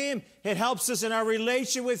glorifies Him. It helps us in our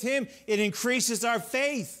relation with Him. It increases our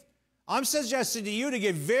faith. I'm suggesting to you to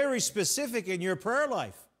get very specific in your prayer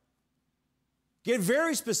life. Get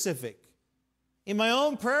very specific. In my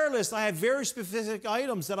own prayer list, I have very specific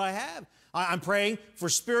items that I have. I'm praying for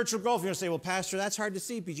spiritual growth. You're going to say, well, Pastor, that's hard to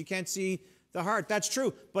see because you can't see the heart. That's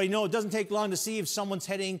true. But it doesn't take long to see if someone's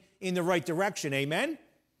heading in the right direction. Amen?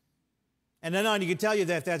 And then on, you can tell you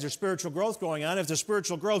that if there's spiritual growth going on, if there's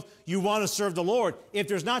spiritual growth, you want to serve the Lord. If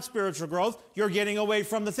there's not spiritual growth, you're getting away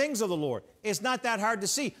from the things of the Lord. It's not that hard to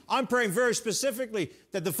see. I'm praying very specifically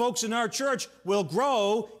that the folks in our church will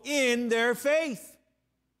grow in their faith.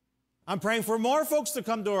 I'm praying for more folks to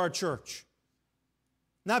come to our church.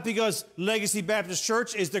 Not because Legacy Baptist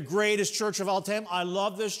Church is the greatest church of all time. I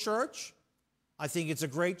love this church. I think it's a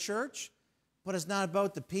great church. But it's not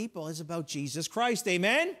about the people. It's about Jesus Christ.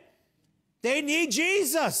 Amen? They need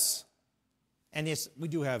Jesus. And yes, we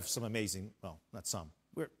do have some amazing, well, not some.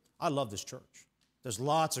 I love this church. There's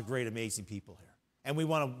lots of great, amazing people here. And we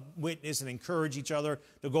want to witness and encourage each other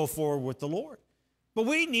to go forward with the Lord. But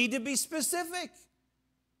we need to be specific.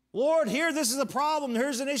 Lord, here, this is a problem.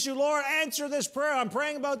 Here's an issue. Lord, answer this prayer. I'm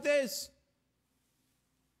praying about this.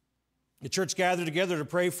 The church gathered together to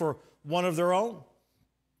pray for one of their own.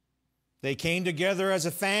 They came together as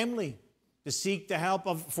a family to seek the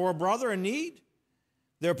help for a brother in need.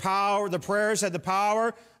 The prayers had the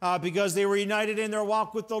power because they were united in their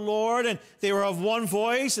walk with the Lord, and they were of one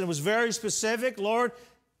voice, and it was very specific. Lord,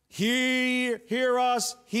 hear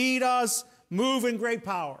us, heed us, move in great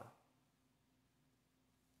power.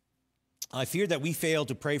 I fear that we fail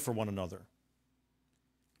to pray for one another.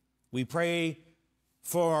 We pray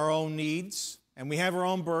for our own needs, and we have our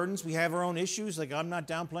own burdens, we have our own issues. Like, I'm not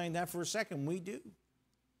downplaying that for a second. We do.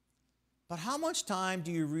 But how much time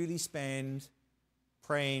do you really spend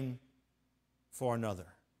praying for another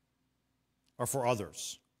or for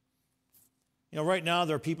others? Right now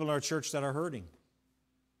there are people in our church that are hurting.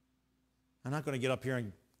 I'm not going to get up here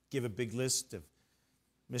and give a big list of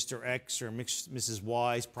Mr. X or Mrs.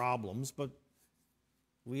 Y's problems, but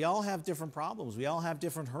we all have different problems. We all have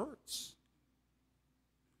different hurts.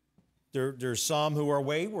 There's some who are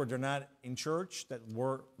wayward. They're not in church that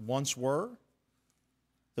once were.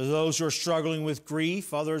 There's those who are struggling with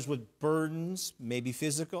grief, others with burdens, maybe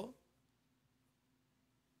physical.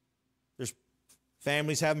 There's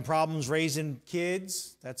families having problems raising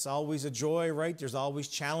kids. That's always a joy, right? There's always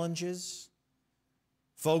challenges.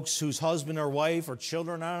 Folks whose husband or wife or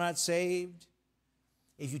children are not saved.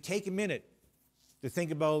 If you take a minute to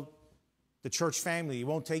think about the church family, it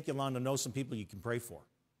won't take you long to know some people you can pray for.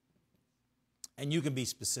 And you can be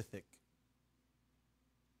specific.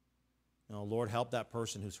 Lord, help that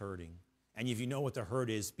person who's hurting. And if you know what the hurt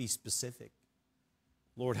is, be specific.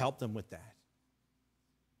 Lord, help them with that.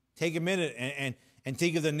 Take a minute and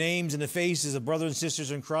think of the names and the faces of brothers and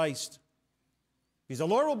sisters in Christ. Because the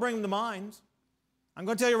Lord will bring them to mind. I'm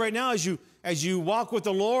going to tell you right now, as you walk with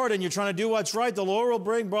the Lord and you're trying to do what's right, the Lord will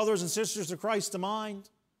bring brothers and sisters of Christ to mind.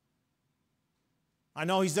 I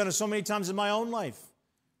know he's done it so many times in my own life,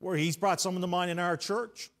 where he's brought someone to mind in our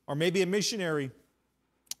church, or maybe a missionary,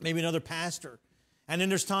 maybe another pastor. And then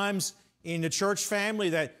there's times in the church family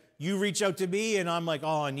that you reach out to me and I'm like,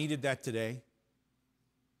 oh, I needed that today.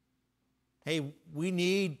 Hey, we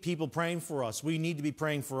need people praying for us. We need to be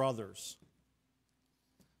praying for others.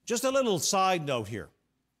 Just a little side note here.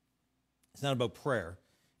 It's not about prayer.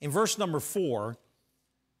 In verse number 4,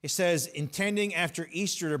 it says, intending after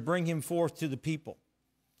Easter to bring him forth to the people.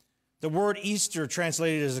 The word Easter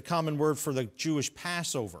translated is a common word for the Jewish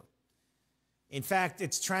Passover. In fact,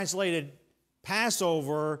 it's translated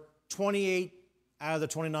Passover 28 out of the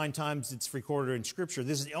 29 times it's recorded in Scripture.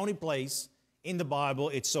 This is the only place in the Bible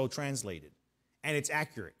it's so translated. And it's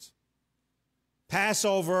accurate.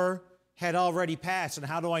 Passover had already passed. And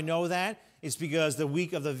how do I know that? It's because the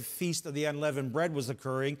week of the Feast of the Unleavened Bread was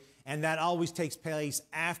occurring, and that always takes place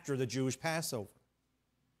after the Jewish Passover.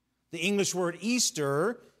 The English word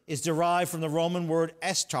Easter is derived from the Roman word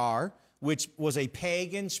Estar, which was a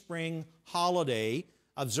pagan spring holiday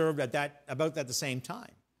observed at about the same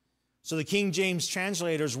time. So the King James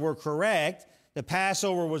translators were correct. The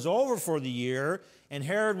Passover was over for the year, and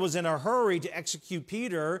Herod was in a hurry to execute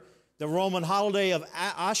Peter. The Roman holiday of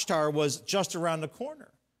Ashtar was just around the corner.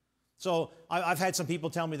 So I've had some people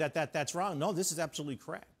tell me that's wrong. No, this is absolutely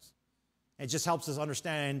correct. It just helps us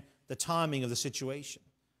understand the timing of the situation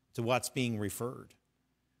to what's being referred.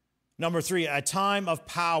 Number 3, a time of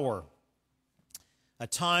power. A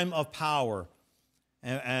time of power.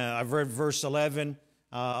 I've read verse 11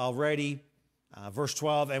 already. Verse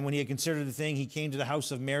 12, and when he had considered the thing, he came to the house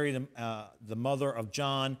of Mary, the mother of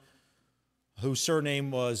John, whose surname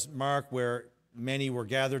was Mark, where many were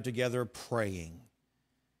gathered together praying.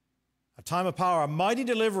 A time of power, a mighty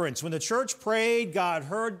deliverance. When the church prayed, God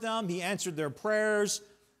heard them. He answered their prayers.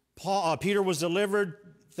 Peter was delivered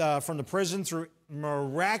from the prison through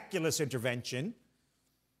miraculous intervention.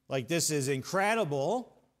 Like, this is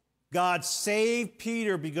incredible. God saved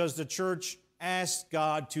Peter because the church asked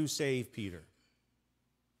God to save Peter.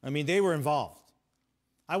 I mean, they were involved.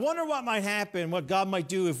 I wonder what might happen, what God might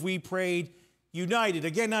do if we prayed united.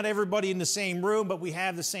 Again, not everybody in the same room, but we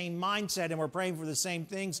have the same mindset and we're praying for the same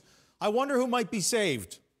things. I wonder who might be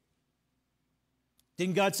saved.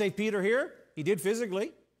 Didn't God save Peter here? He did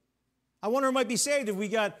physically. I wonder who might be saved if we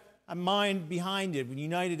got a mind behind it,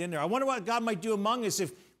 united in there. I wonder what God might do among us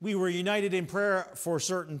if we were united in prayer for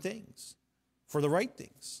certain things, for the right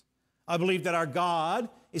things. I believe that our God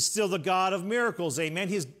is still the God of miracles. Amen.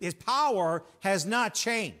 His power has not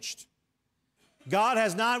changed. God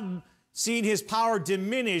has not seen his power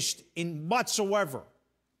diminished in whatsoever.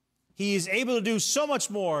 He is able to do so much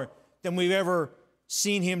more than we've ever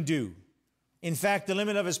seen him do. In fact, the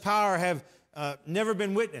limit of his power have never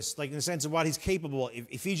been witnessed, like in the sense of what he's capable of.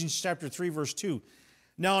 Ephesians chapter 3, verse 2.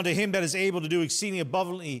 Now unto him that is able to do exceeding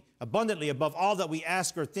abundantly above all that we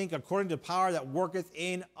ask or think, according to the power that worketh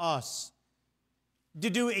in us. To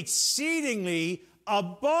do exceedingly,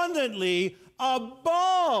 abundantly,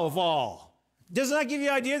 above all. Doesn't that give you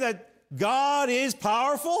an idea that God is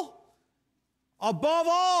powerful? Above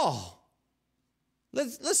all.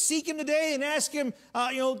 Let's seek him today and ask him,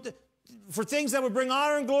 for things that would bring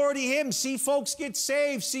honor and glory to him. See folks get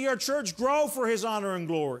saved. See our church grow for his honor and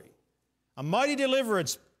glory. A mighty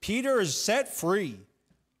deliverance. Peter is set free.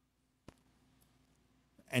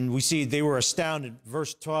 And we see they were astounded.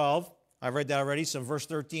 Verse 12, I read that already. So verse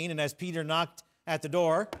 13, and as Peter knocked at the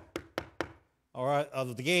door, or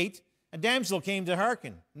of the gate, a damsel came to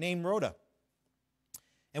hearken, named Rhoda.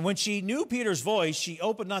 And when she knew Peter's voice, she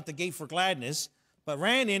opened not the gate for gladness, but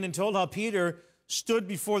ran in and told how Peter stood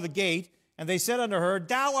before the gate. And they said unto her,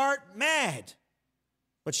 Thou art mad.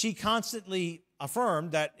 But she constantly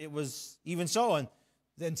affirmed that it was even so. And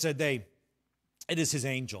then said they, It is his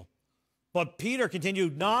angel. But Peter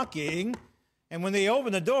continued knocking. And when they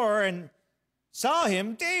opened the door and saw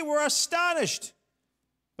him, they were astonished.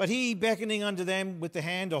 But he, beckoning unto them with the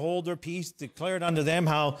hand to hold their peace, declared unto them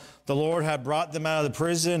how the Lord had brought them out of the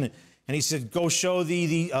prison. And he said, Go show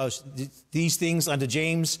these things unto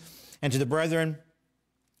James and to the brethren.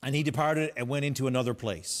 And he departed and went into another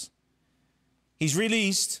place. He's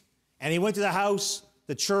released, and he went to the house.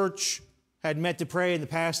 The church had met to pray in the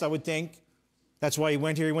past, I would think. That's why he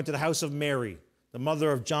went here. He went to the house of Mary, the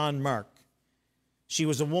mother of John Mark. She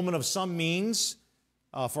was a woman of some means,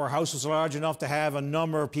 for her house was large enough to have a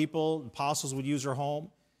number of people. Apostles would use her home.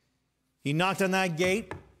 He knocked on that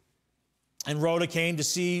gate, and Rhoda came to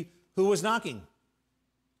see who was knocking.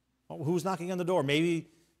 Who was knocking on the door? Maybe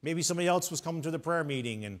somebody else was coming to the prayer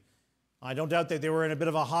meeting, and I don't doubt that they were in a bit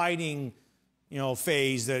of a hiding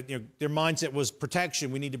phase that their mindset was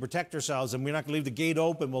protection. We need to protect ourselves, and we're not going to leave the gate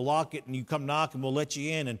open. We'll lock it, and you come knock, and we'll let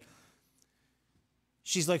you in. And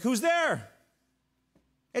she's like, "Who's there?"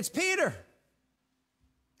 "It's Peter."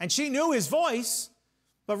 And she knew his voice,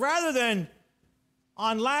 but rather than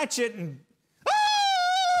unlatch it and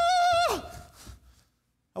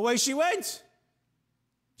away she went.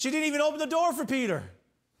 She didn't even open the door for Peter.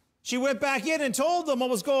 She went back in and told them what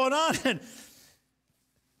was going on. And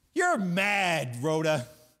 "You're mad, Rhoda.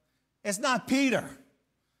 It's not Peter.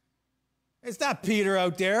 It's not Peter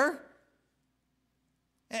out there."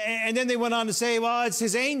 And then they went on to say, "Well, it's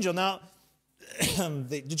his angel." Now,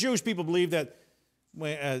 the Jewish people believe that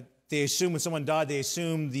when they assume when someone died, they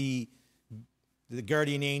assume the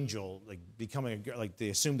guardian angel, like they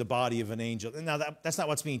assume the body of an angel. Now, that's not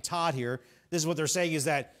what's being taught here. This is what they're saying, is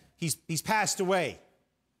that he's passed away.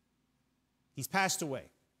 He's passed away.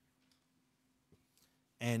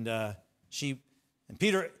 And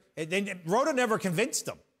Peter, then Rhoda never convinced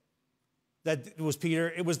them that it was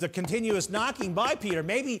Peter. It was the continuous knocking by Peter.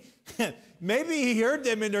 Maybe he heard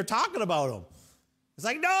them and they're talking about him. It's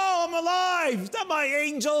like, "No, I'm alive. It's not my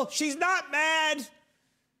angel. She's not mad.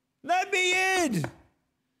 Let me in."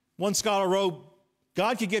 One scholar wrote,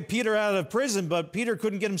 God could get Peter out of prison, but Peter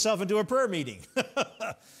couldn't get himself into a prayer meeting.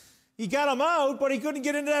 He got him out, but he couldn't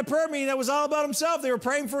get into that prayer meeting. That was all about himself. They were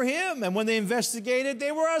praying for him. And when they investigated,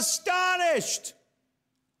 they were astonished.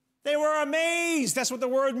 They were amazed. That's what the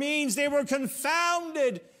word means. They were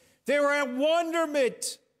confounded. They were at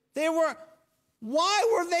wonderment. Why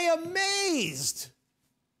were they amazed?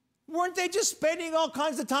 Weren't they just spending all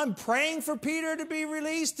kinds of time praying for Peter to be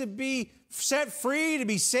released, to be set free, to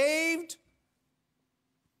be saved?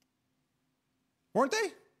 Weren't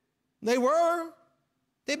they? They were.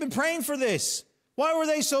 They've been praying for this. Why were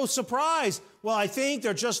they so surprised? Well, I think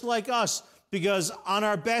they're just like us, because on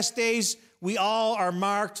our best days, we all are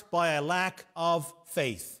marked by a lack of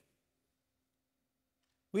faith.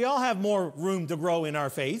 We all have more room to grow in our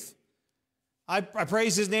faith. I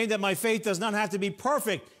praise his name that my faith does not have to be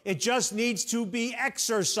perfect. It just needs to be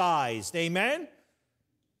exercised. Amen?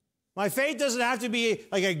 My faith doesn't have to be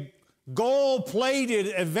like a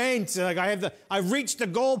gold-plated event. Like I've reached the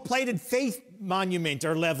gold-plated faith monument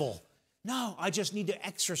or level. No, I just need to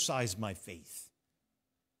exercise my faith.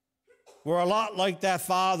 We're a lot like that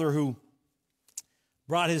father who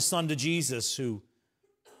brought his son to Jesus, who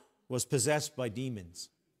was possessed by demons.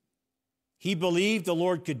 He believed the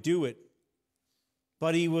Lord could do it,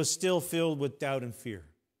 but he was still filled with doubt and fear.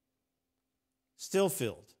 Still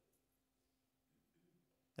filled.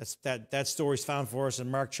 That story is found for us in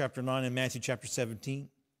Mark chapter 9 and Matthew chapter 17.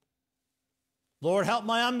 "Lord, help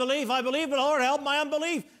my unbelief. I believe, but Lord, help my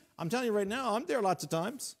unbelief." I'm telling you right now, I'm there lots of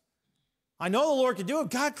times. I know the Lord could do it.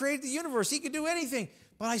 God created the universe. He could do anything.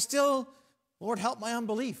 But Lord, help my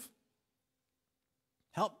unbelief.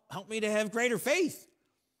 Help me to have greater faith.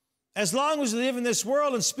 As long as we live in this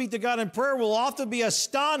world and speak to God in prayer, we'll often be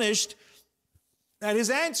astonished at his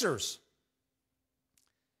answers.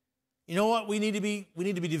 You know what? We need to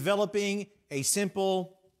be developing a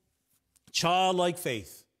simple, childlike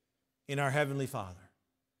faith in our Heavenly Father.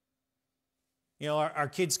 Our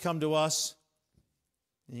kids come to us.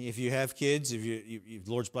 If you have kids, if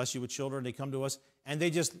the Lord's blessed you with children, they come to us and they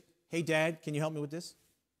just, "Hey, Dad, can you help me with this?"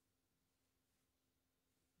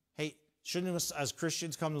 Hey, shouldn't us as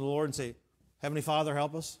Christians come to the Lord and say, "Heavenly Father,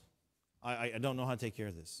 help us. I don't know how to take care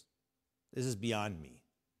of this. This is beyond me.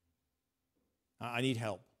 I need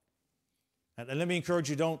help." And let me encourage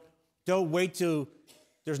you, don't wait till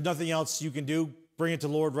there's nothing else you can do. Bring it to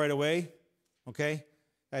the Lord right away, okay?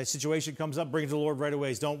 A situation comes up, bring it to the Lord right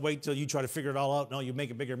away. Don't wait till you try to figure it all out. No, you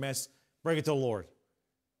make a bigger mess. Bring it to the Lord.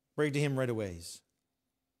 Bring it to him right away.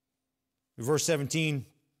 In verse 17,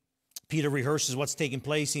 Peter rehearses what's taking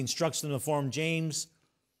place. He instructs them to form James,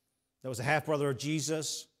 that was a half-brother of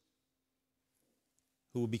Jesus,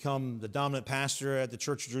 who would become the dominant pastor at the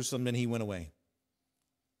church of Jerusalem. Then he went away.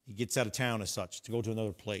 He gets out of town as such to go to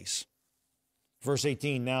another place. Verse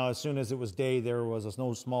 18, "Now as soon as it was day, there was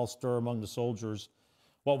no small stir among the soldiers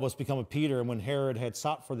what was become of Peter. And when Herod had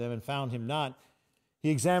sought for them and found him not, he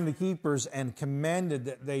examined the keepers and commanded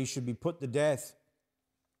that they should be put to death.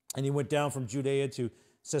 And he went down from Judea to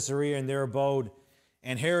Caesarea and there abode.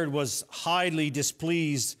 And Herod was highly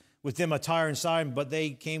displeased with them at Tyre and Sidon, but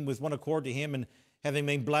they came with one accord to him, and having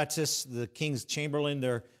made Blastus, the king's chamberlain,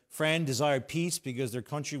 their friend, desired peace, because their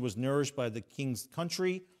country was nourished by the king's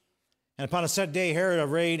country. And upon a set day, Herod,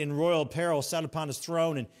 arrayed in royal apparel, sat upon his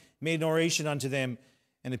throne and made an oration unto them.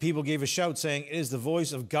 And the people gave a shout, saying, It is the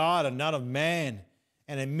voice of God and not of man.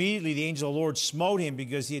 And immediately the angel of the Lord smote him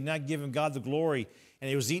because he had not given God the glory, and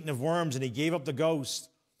he was eaten of worms, and he gave up the ghost.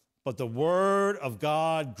 But the word of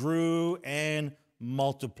God grew and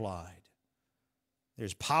multiplied.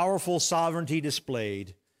 There's powerful sovereignty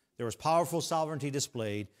displayed. There was powerful sovereignty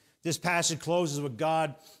displayed. This passage closes with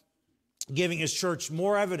God giving his church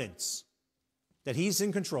more evidence that he's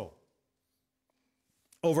in control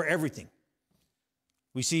over everything.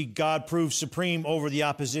 We see God prove supreme over the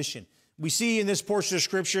opposition. We see in this portion of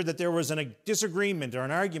Scripture that there was a disagreement or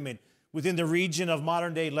an argument within the region of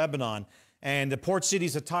modern-day Lebanon. And the port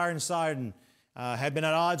cities of Tyre and Sidon had been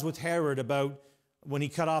at odds with Herod about when he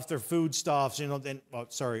cut off their foodstuffs. Been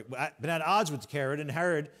at odds with Herod. And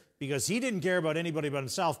Herod, because he didn't care about anybody but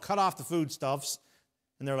himself, cut off the foodstuffs.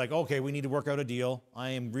 And they're like, okay, we need to work out a deal. I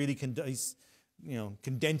am really condensing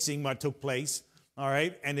what took place. All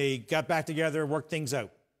right. And they got back together and worked things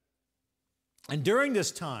out. And during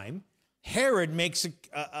this time, Herod makes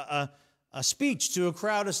a speech to a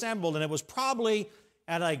crowd assembled, and it was probably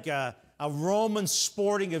at like a Roman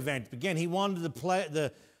sporting event. Again, he wanted to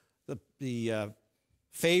play the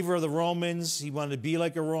favor of the Romans. He wanted to be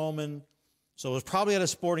like a Roman. So it was probably at a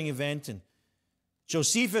sporting event. And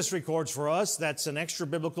Josephus records for us, that's an extra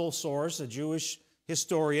biblical source, a Jewish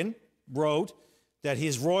historian wrote, that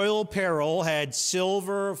his royal apparel had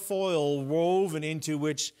silver foil woven into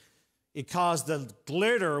which it caused the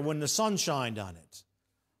glitter when the sun shined on it.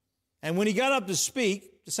 And when he got up to speak,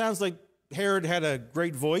 it sounds like Herod had a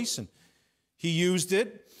great voice, and he used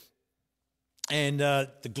it, and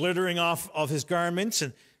the glittering off of his garments,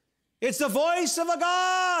 and it's the voice of a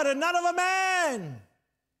God and not of a man.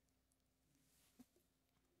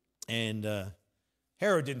 And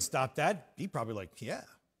Herod didn't stop that. He probably like, yeah,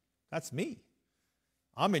 that's me.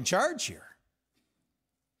 I'm in charge here.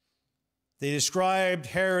 They described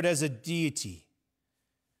Herod as a deity.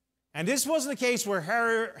 And this wasn't a case where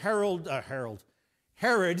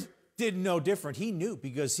Herod didn't know different. He knew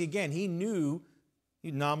because, he knew,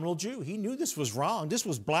 he's a nominal Jew. He knew this was wrong. This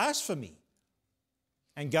was blasphemy.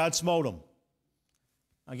 And God smote him.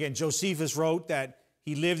 Again, Josephus wrote that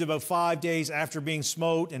he lived about 5 days after being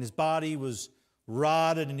smote, and his body was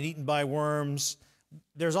rotted and eaten by worms.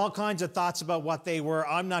 There's all kinds of thoughts about what they were.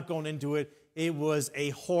 I'm not going into it. It was a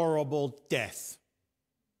horrible death.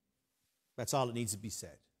 That's all that needs to be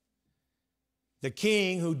said. The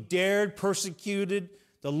king who persecuted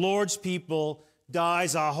the Lord's people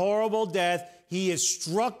dies a horrible death. He is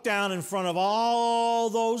struck down in front of all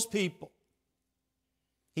those people.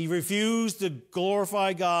 He refused to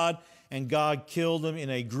glorify God, and God killed him in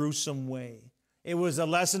a gruesome way. It was a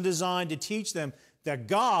lesson designed to teach them that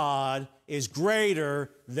God is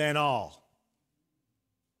greater than all.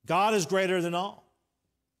 God is greater than all.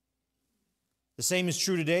 The same is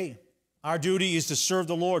true today. Our duty is to serve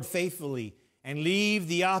the Lord faithfully and leave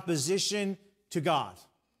the opposition to God.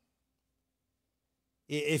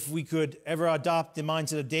 If we could ever adopt the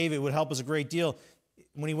mindset of David, it would help us a great deal.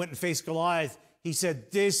 When he went and faced Goliath, he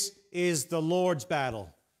said, this is the Lord's battle.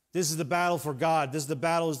 This is the battle for God. The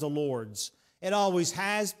battle is the Lord's. It always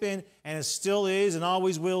has been, and it still is, and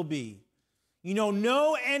always will be. You know,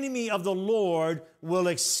 no enemy of the Lord will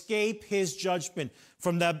escape his judgment.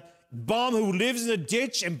 From the bum who lives in a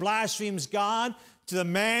ditch and blasphemes God, to the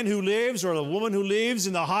man who lives or the woman who lives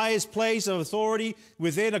in the highest place of authority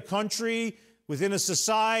within a country, within a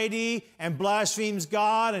society, and blasphemes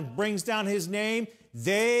God and brings down his name,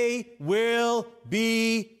 they will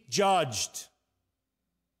be judged.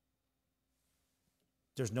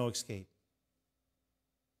 There's no escape.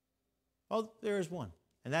 Well, there is one,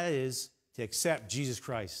 and that is to accept Jesus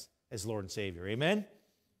Christ as Lord and Savior. Amen?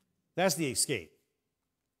 That's the escape.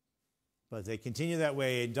 But if they continue that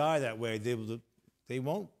way and die that way, they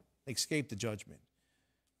won't escape the judgment.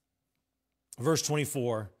 Verse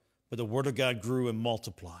 24, but the word of God grew and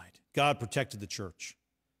multiplied. God protected the church.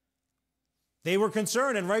 They were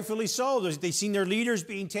concerned, and rightfully so. They seen their leaders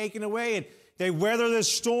being taken away, and they weather this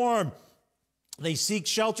storm. They seek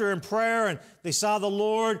shelter in prayer, and they saw the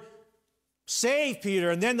Lord save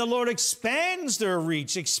Peter, and then the Lord expands their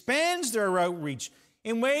reach, expands their outreach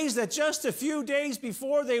in ways that just a few days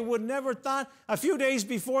before they would never thought, a few days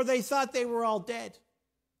before they thought they were all dead,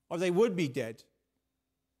 or they would be dead.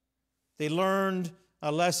 They learned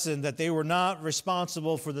a lesson that they were not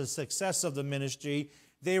responsible for the success of the ministry.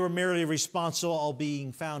 They were merely responsible for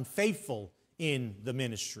being found faithful in the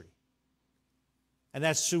ministry. And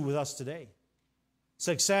that's true with us today.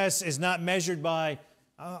 Success is not measured by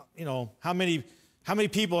how many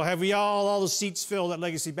people have we all the seats filled at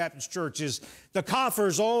Legacy Baptist Church? Is the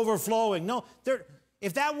coffers overflowing? No,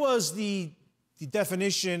 if that was the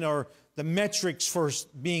definition or the metrics for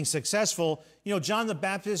being successful, you know, John the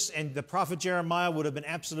Baptist and the prophet Jeremiah would have been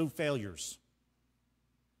absolute failures.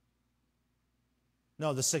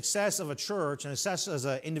 No, the success of a church and success as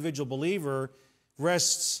an individual believer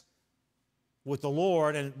rests with the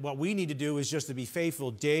Lord, and what we need to do is just to be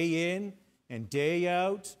faithful day in and day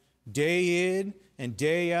out, day in and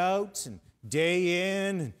day out, and day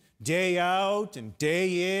in and day out, and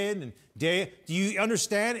day in and day. Do you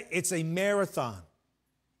understand? It's a marathon.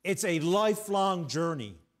 It's a lifelong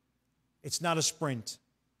journey. It's not a sprint.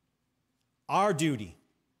 Our duty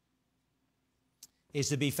is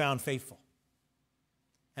to be found faithful.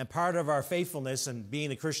 And part of our faithfulness and being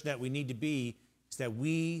the Christian that we need to be is that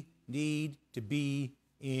we need to be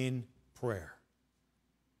in prayer.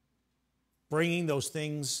 Bringing those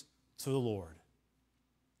things to the Lord.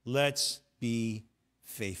 Let's be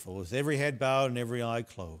faithful with every head bowed and every eye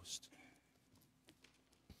closed.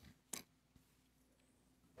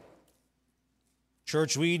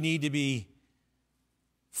 Church, we need to be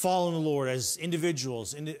following the Lord as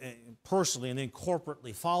individuals, personally and then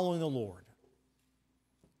corporately, following the Lord.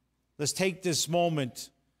 Let's take this moment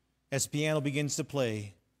as the piano begins to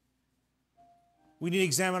play. We need to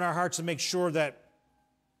examine our hearts and make sure that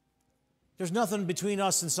there's nothing between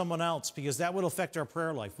us and someone else, because that will affect our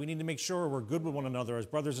prayer life. We need to make sure we're good with one another as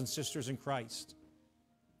brothers and sisters in Christ.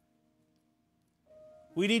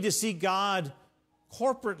 We need to seek God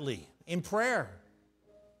corporately in prayer,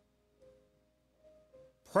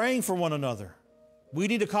 praying for one another. We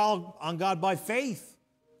need to call on God by faith.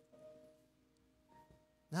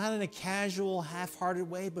 Not in a casual, half-hearted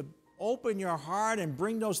way, but open your heart and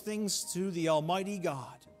bring those things to the Almighty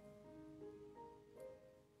God.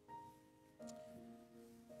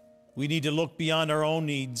 We need to look beyond our own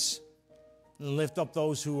needs and lift up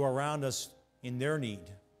those who are around us in their need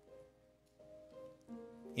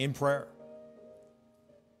in prayer.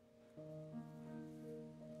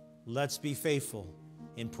 Let's be faithful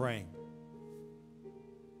in praying.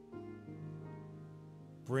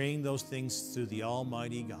 Bring those things to the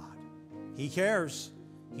Almighty God. He cares.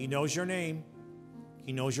 He knows your name.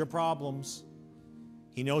 He knows your problems.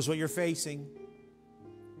 He knows what you're facing.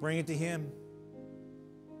 Bring it to Him.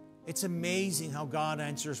 It's amazing how God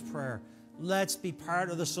answers prayer. Let's be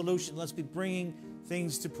part of the solution. Let's be bringing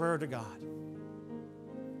things to prayer to God.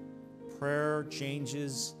 Prayer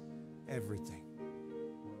changes everything.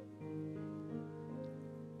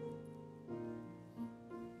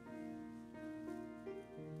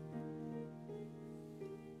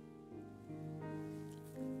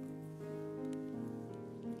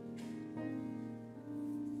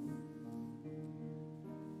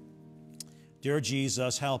 Dear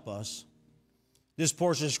Jesus, help us. This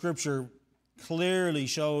portion of Scripture clearly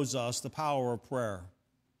shows us the power of prayer.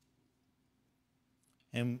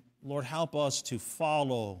 And Lord, help us to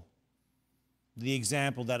follow the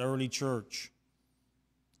example of that early church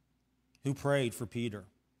who prayed for Peter.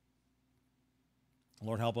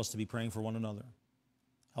 Lord, help us to be praying for one another.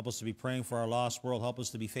 Help us to be praying for our lost world. Help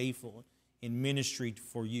us to be faithful in ministry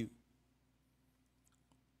for you.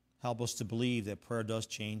 Help us to believe that prayer does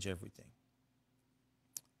change everything.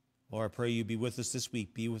 Lord, I pray you be with us this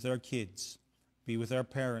week. Be with our kids. Be with our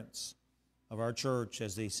parents of our church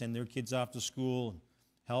as they send their kids off to school. And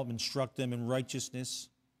help instruct them in righteousness.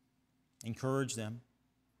 Encourage them.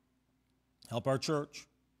 Help our church.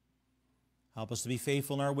 Help us to be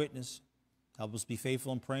faithful in our witness. Help us be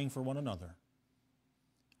faithful in praying for one another.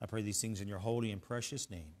 I pray these things in your holy and precious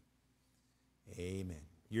name. Amen.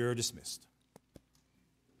 You're dismissed.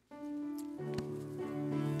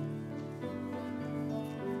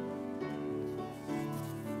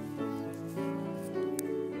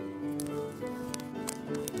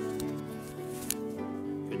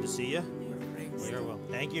 See you. You're well.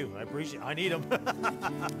 Thank you. I appreciate it. I need them.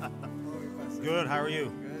 Good. How are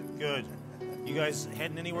you? Good. You guys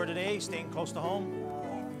heading anywhere today? Staying close to home?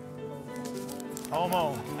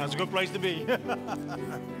 Home. That's a good place to be.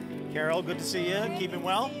 Carol, good to see you. Keeping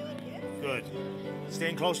well? Good.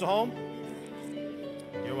 Staying close to home?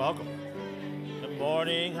 You're welcome. Good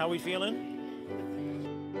morning. How are we feeling?